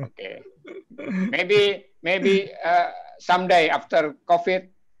 Okay. Maybe someday after COVID,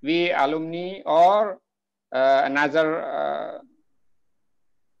 we alumni or another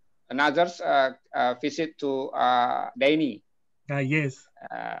visit to Daini. Yes.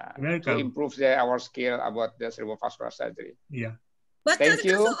 To improve our skill about the cerebrovascular surgery. Yeah. But thank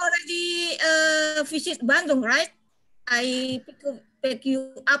you. Already visit Bandung, right? I pick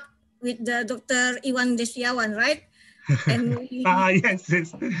you up with the Dr. Iwan Desiawan, right? And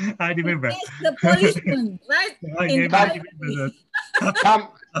yes, I remember. The policeman, right?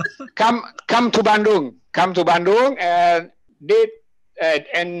 Come to Bandung. Come to Bandung and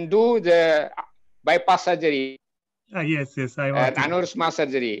do the bypass surgery. Yes, I want and aneurysma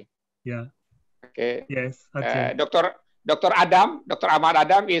surgery. Yeah. Okay. Yes. Okay. Dr. Ahmad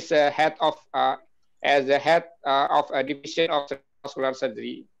Adam is head of as the head of a division of vascular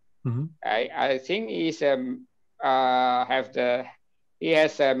surgery. Mm-hmm. I think he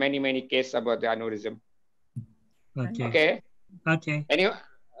has many cases about the aneurysm. Okay. Okay.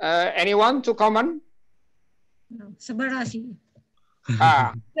 Anyone to comment? Sebarasi.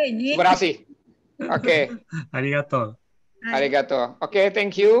 Sebarasi. Okay. Arigato. Okay,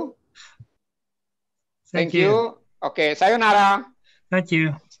 thank you. Thank you. Okay, sayonara. Thank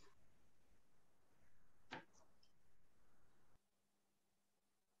you.